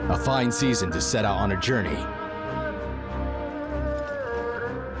 A fine season to set out on a journey.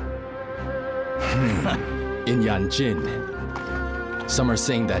 In Yanjin, some are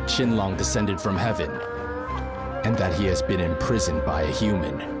saying that Qinglong descended from heaven, and that he has been imprisoned by a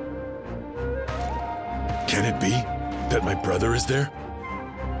human. Can it be that my brother is there?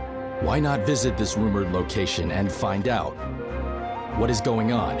 Why not visit this rumored location and find out what is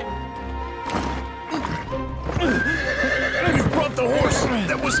going on? We've brought the horse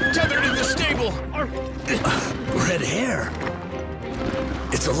that was tethered in the stable. Red hair.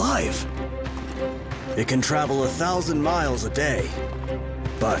 It's alive. It can travel 1,000 miles a day.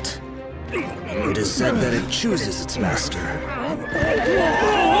 But it is said that it chooses its master.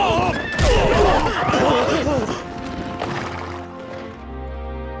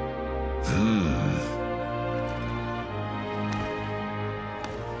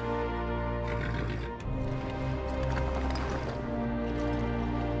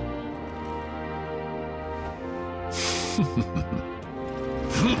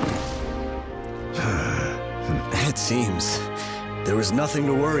 It seems there was nothing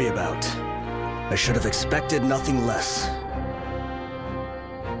to worry about. I should have expected nothing less.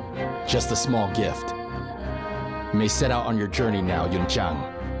 Just a small gift. You may set out on your journey now, Yunjiang.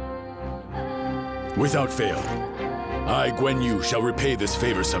 Without fail. I, Guanyu, shall repay this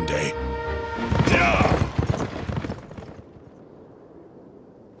favor someday.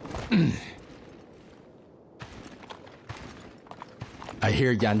 I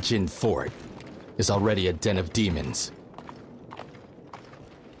hear Yanjin Fort is already a den of demons.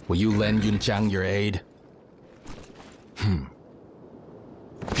 Will you lend Yunjiang your aid?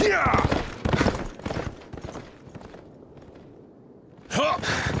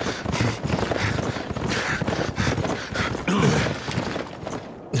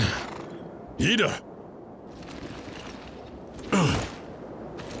 Ida!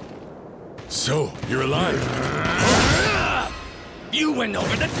 So, you're alive? You went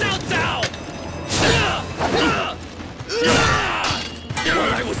over the Cao!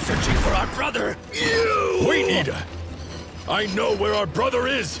 While I was searching for our brother, you... Wait, Ida! I know where our brother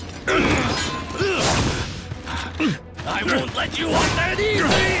is! I won't let you off that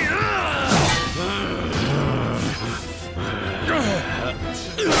easy!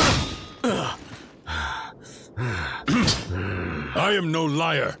 I am no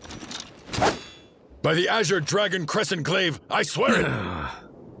liar. By the Azure Dragon Crescent Glaive, I swear it!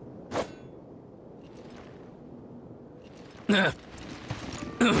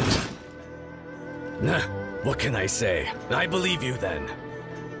 What can I say? I believe you then.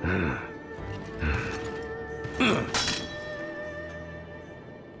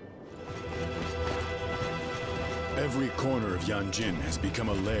 Every corner of Yanjin has become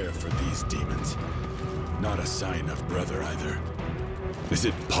a lair for these demons. Not a sign of brother either. Is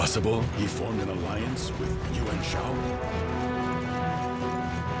it possible he formed an alliance with Yuan Shao?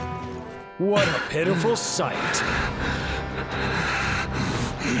 What a pitiful sight.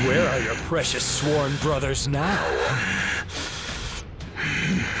 Where are your precious sworn brothers now?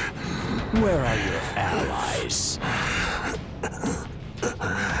 Where are your allies?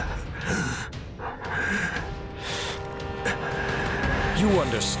 You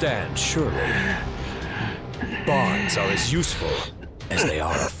understand, surely. Bonds are as useful as they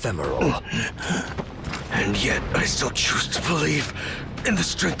are ephemeral. And yet, I still choose to believe in the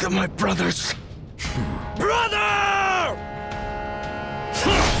strength of my brothers. Brother!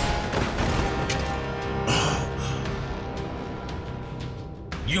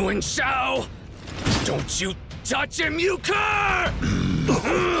 Yuan Shao! Don't you touch him, you cur!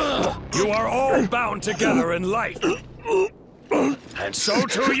 You are all bound together in life. And so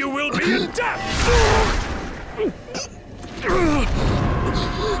too you will be in death!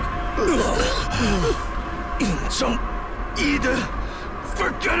 Don't, Ida,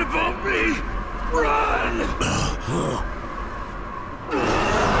 forget about me! Run!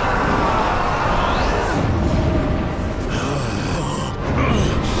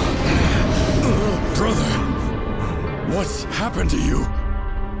 Brother, what's happened to you?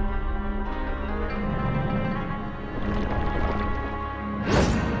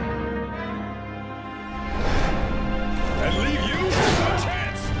 And leave you no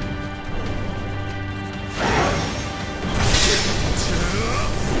chance!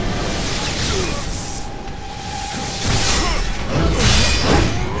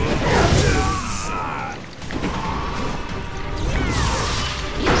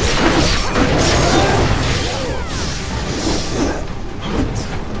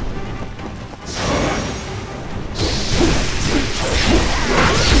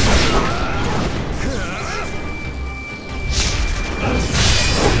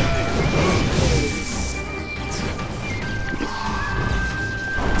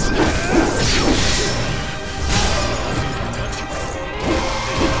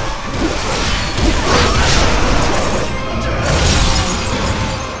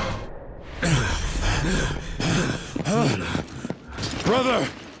 Brother!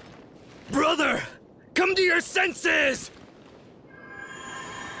 Brother! Come to your senses!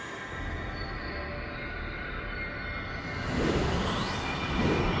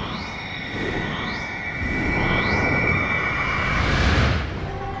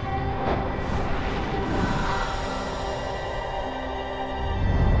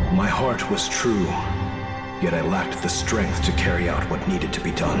 My heart was true, yet I lacked the strength to carry out what needed to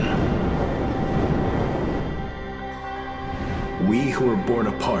be done. We who were born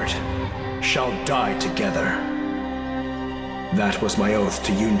apart shall die together. That was my oath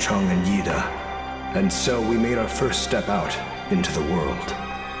to Yuncheng and Yida, and so we made our first step out into the world.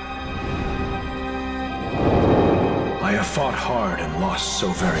 I have fought hard and lost so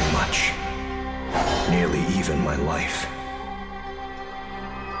very much, nearly even my life.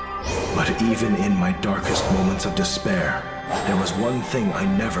 But even in my darkest moments of despair, there was one thing I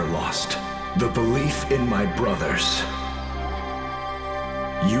never lost: the belief in my brothers.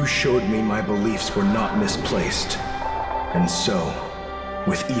 You showed me my beliefs were not misplaced, and so,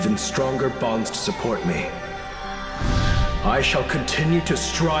 with even stronger bonds to support me, I shall continue to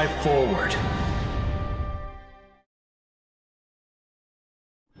strive forward.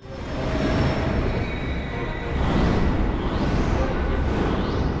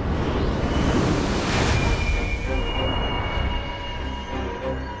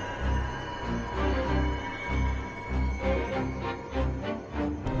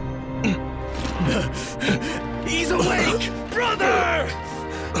 He's awake! Brother!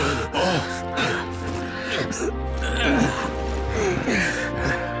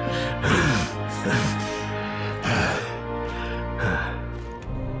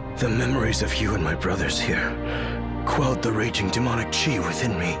 The memories of you and my brothers here quelled the raging demonic chi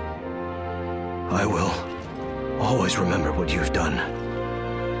within me. I will always remember what you've done.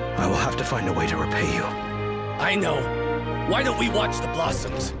 I will have to find a way to repay you. I know. Why don't we watch the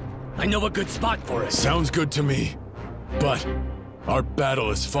blossoms? I know a good spot for it. Sounds good to me. But our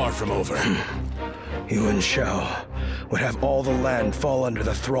battle is far from over. Yuan Shao would have all the land fall under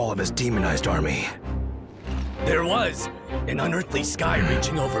the thrall of his demonized army. There was an unearthly sky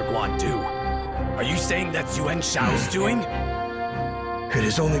reaching over Guandu. Are you saying that's Yuan Shao's doing? It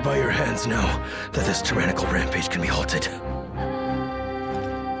is only by your hands now that this tyrannical rampage can be halted.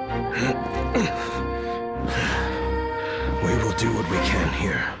 We will do what we can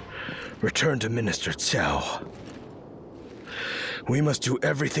here. Return to Minister Cao. We must do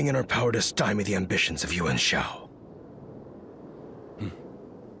everything in our power to stymie the ambitions of Yuan Shao.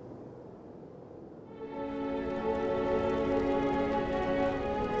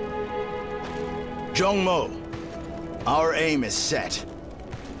 Zhongmo, our aim is set.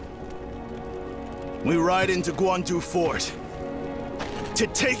 We ride into Guandu Fort to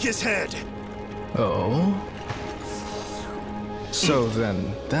take his head. Oh? So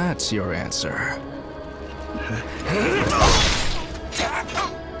then, that's your answer.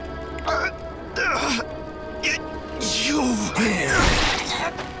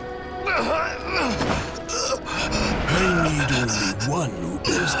 I need only one who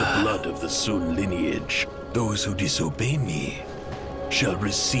bears the blood of the Sun lineage. Those who disobey me shall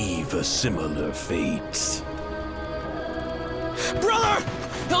receive a similar fate. Brother!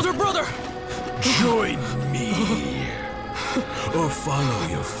 Elder brother! Join me, or follow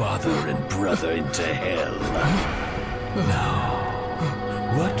your father and brother into hell. Now,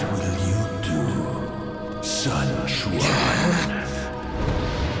 what will you do, Son Xuan?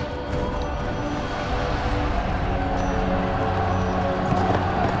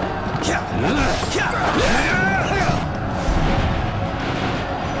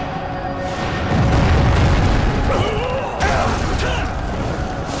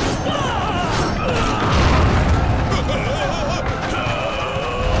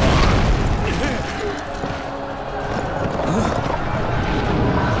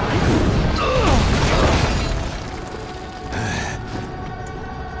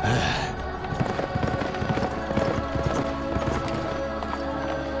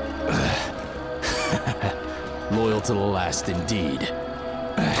 Loyal to the last, indeed.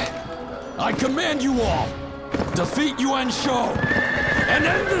 I command you all, defeat Yuan Shao, and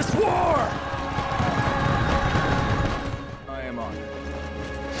end this war! I am on.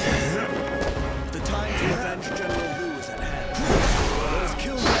 The time to avenge General Lu is at hand. Let us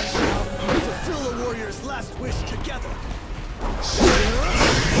kill Yuan Shao and fulfill a warrior's last wish together.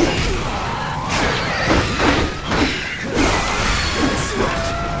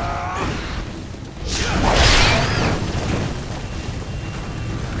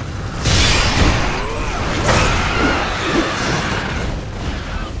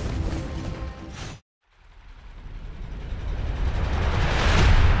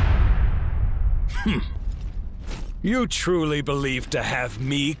 You truly believe to have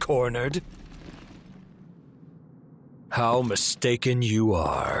me cornered? How mistaken you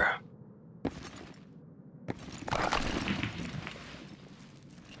are.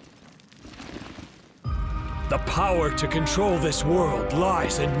 The power to control this world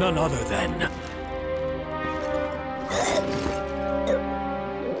lies in none other than...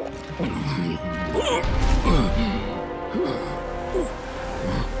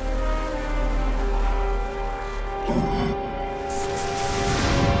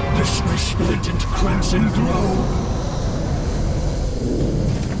 this resplendent crimson glow.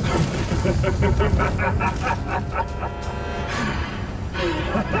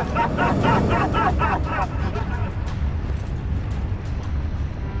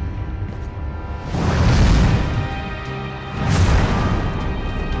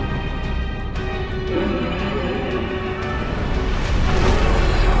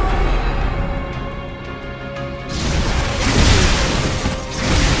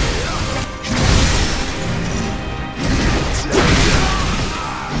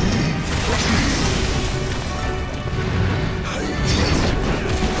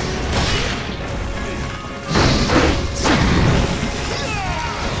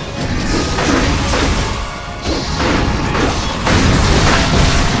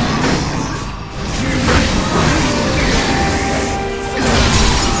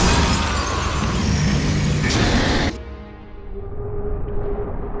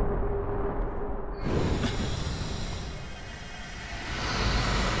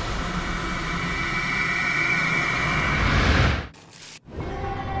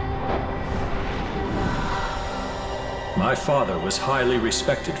 My father was highly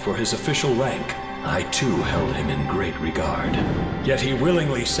respected for his official rank. I too held him in great regard. Yet he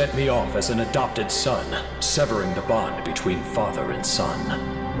willingly sent me off as an adopted son, severing the bond between father and son.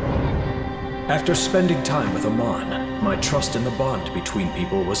 After spending time with Amon, my trust in the bond between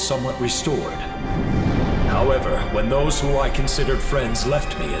people was somewhat restored. However, when those who I considered friends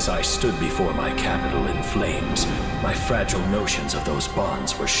left me as I stood before my capital in flames, my fragile notions of those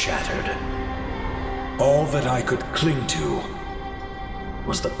bonds were shattered. All that I could cling to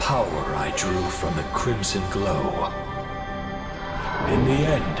was the power I drew from the crimson glow. In the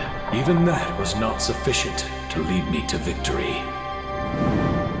end, even that was not sufficient to lead me to victory.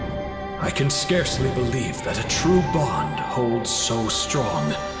 I can scarcely believe that a true bond holds so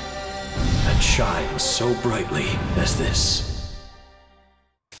strong and shines so brightly as this.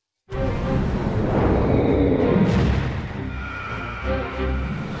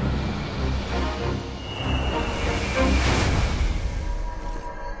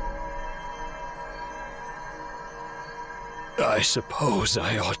 I suppose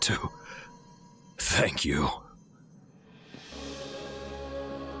I ought to thank you.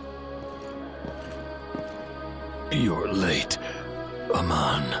 You're late,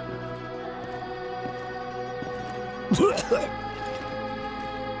 Amon.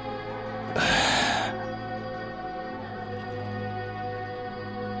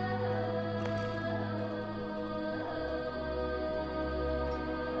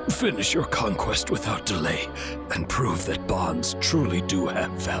 Finish your conquest without delay, and prove that bonds truly do have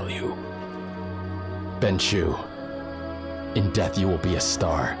value. Ben Chu, in death you will be a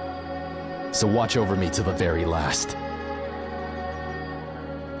star. So watch over me to the very last.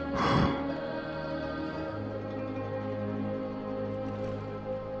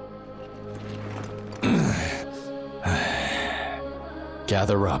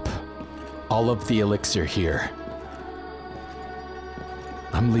 Gather up. All of the elixir here.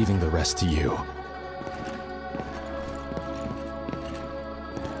 I'm leaving the rest to you.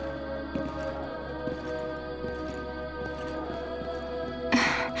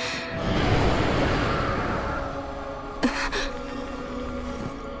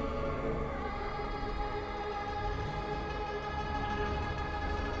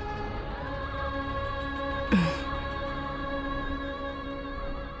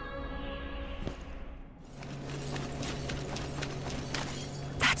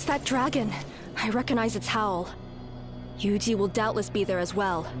 That dragon. I recognize its howl. Yuji will doubtless be there as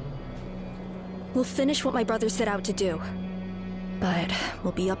well. We'll finish what my brother set out to do. But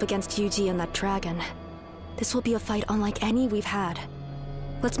we'll be up against Yuji and that dragon. This will be a fight unlike any we've had.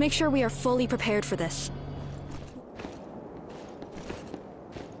 Let's make sure we are fully prepared for this.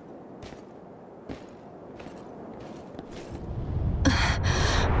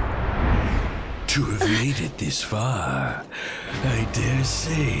 To have made it this far, I dare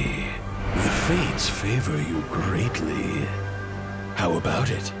say the fates favor you greatly. How about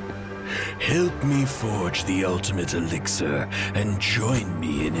it? Help me forge the ultimate elixir and join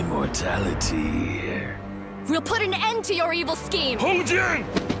me in immortality. We'll put an end to your evil scheme! Hongjing!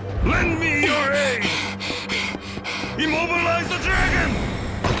 Lend me your aid! Immobilize the dragon!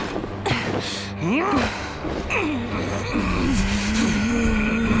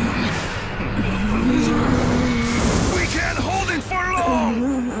 We can't hold it for long!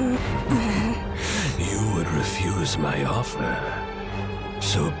 You would refuse my offer.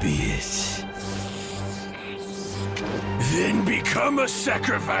 So be it. Then become a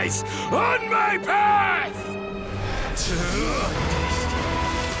sacrifice on my path!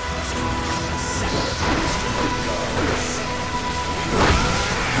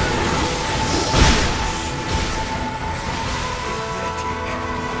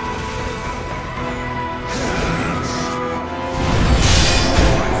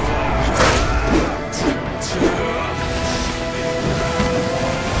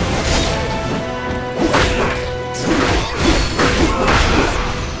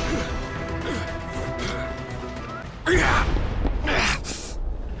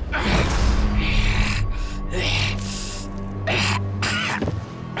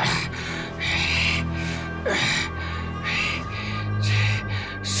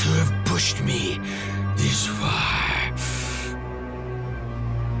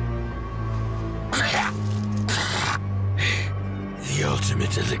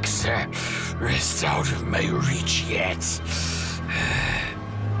 Elixir rests out of my reach yet.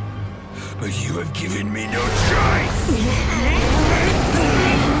 But you have given me no choice!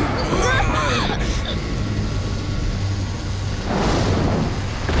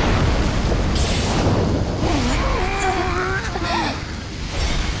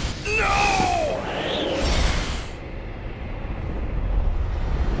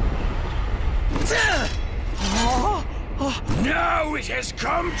 Now it has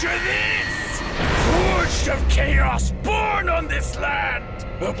come to this! Forged of chaos, born on this land!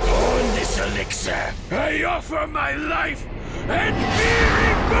 Upon this elixir, I offer my life and be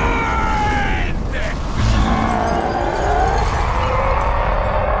reborn!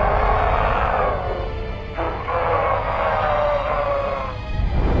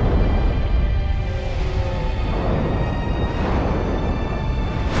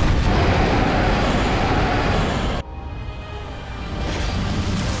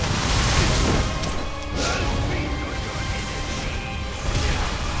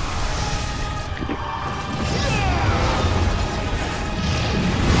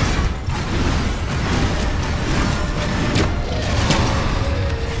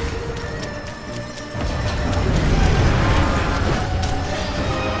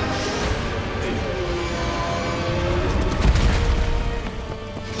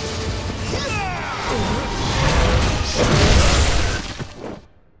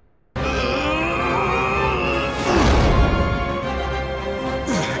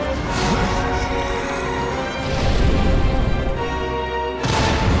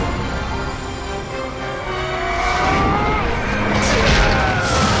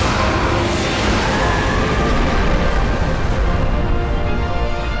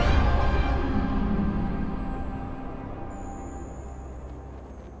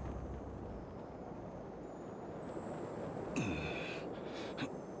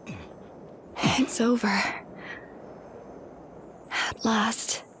 It's over. At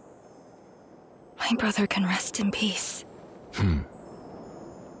last. My brother can rest in peace.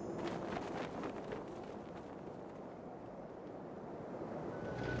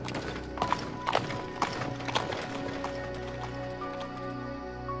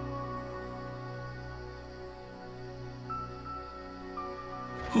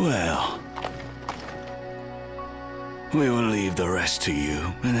 Well, we will leave the rest to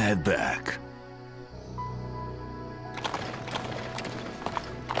you and head back.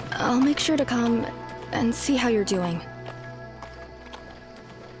 I'll make sure to come and see how you're doing.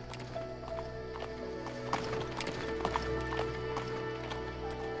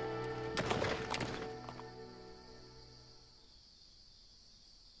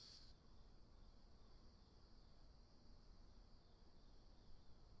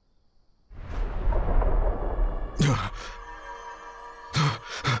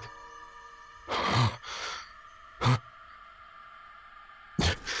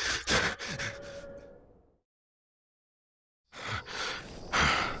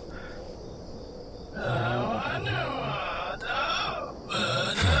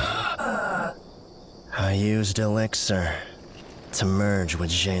 I used elixir to merge with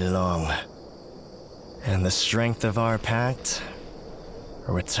Qinglong, and the strength of our pact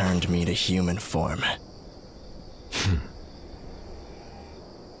returned me to human form.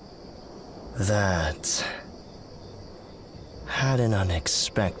 That had an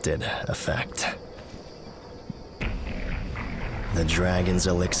unexpected effect. The dragon's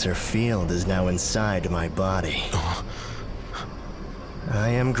elixir field is now inside my body. I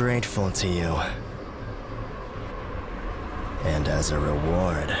am grateful to you. And as a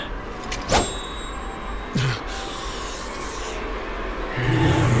reward, the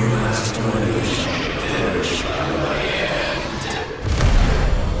last one of you shall perish by my hand.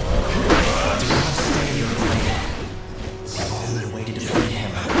 Do not stay your blade. The only way to defeat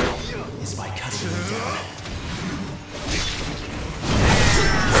him is by cutting him down.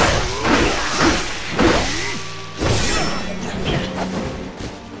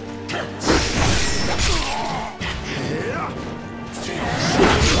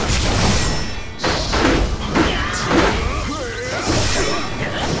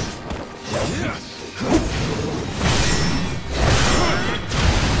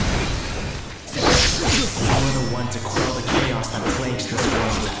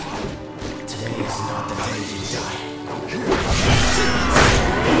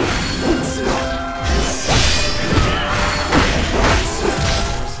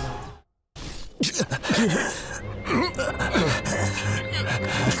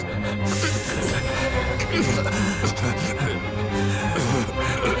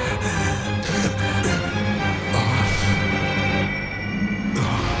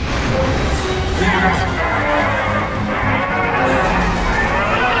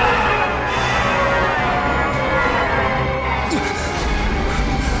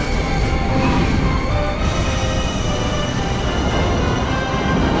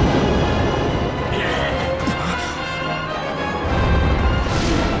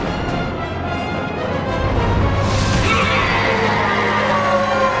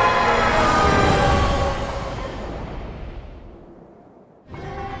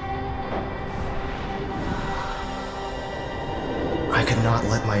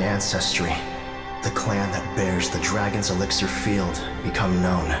 Ancestry, the clan that bears the dragon's elixir field, become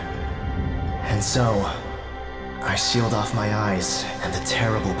known. And so, I sealed off my eyes and the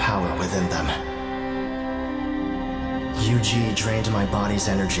terrible power within them. Yuji drained my body's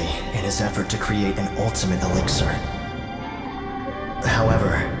energy in his effort to create an ultimate elixir.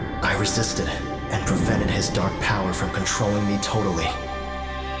 However, I resisted and prevented his dark power from controlling me totally.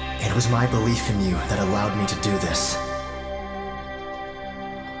 It was my belief in you that allowed me to do this.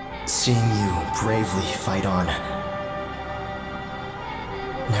 Seeing you bravely fight on,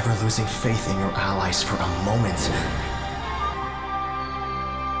 never losing faith in your allies for a moment,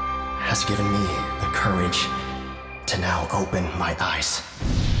 has given me the courage to now open my eyes.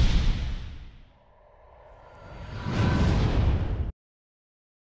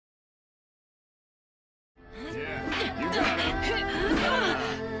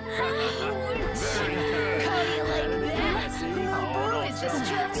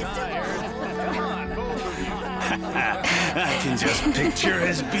 I can just picture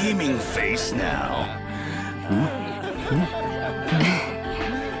his beaming face now.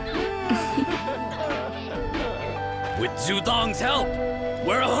 With Zhudong's help,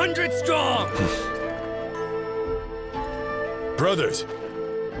 we're 100 strong! Brothers,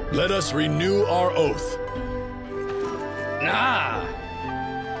 let us renew our oath. Nah!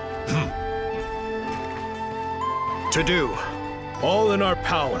 To do all in our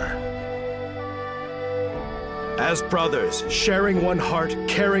power. As brothers, sharing one heart,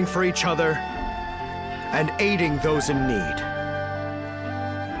 caring for each other, and aiding those in need.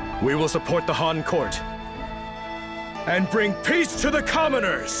 We will support the Han Court and bring peace to the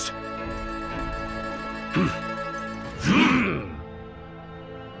commoners!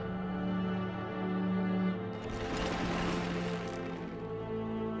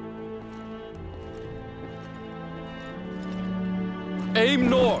 Aim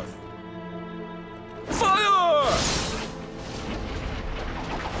north! Fire!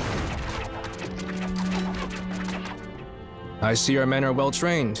 I see our men are well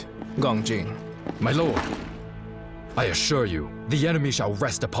trained, Gongjin. My lord, I assure you, the enemy shall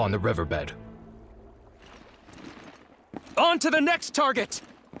rest upon the riverbed. On to the next target!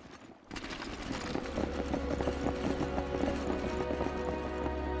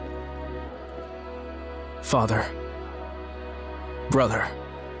 Father. Brother.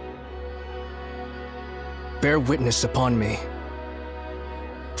 Bear witness upon me.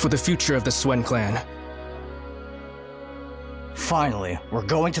 For the future of the Xuan clan. Finally, we're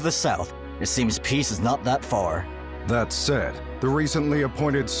going to the south. It seems peace is not that far. That said, the recently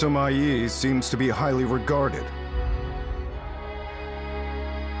appointed Sima Yi seems to be highly regarded.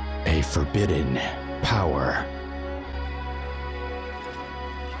 A forbidden power.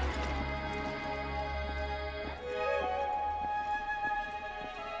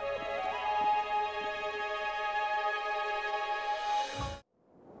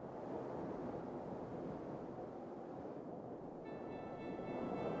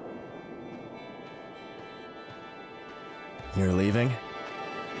 You're leaving?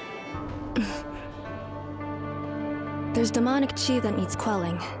 There's demonic chi that needs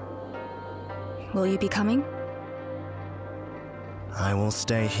quelling. Will you be coming? I will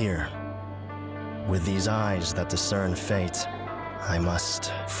stay here. With these eyes that discern fate, I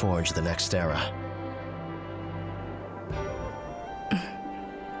must forge the next era.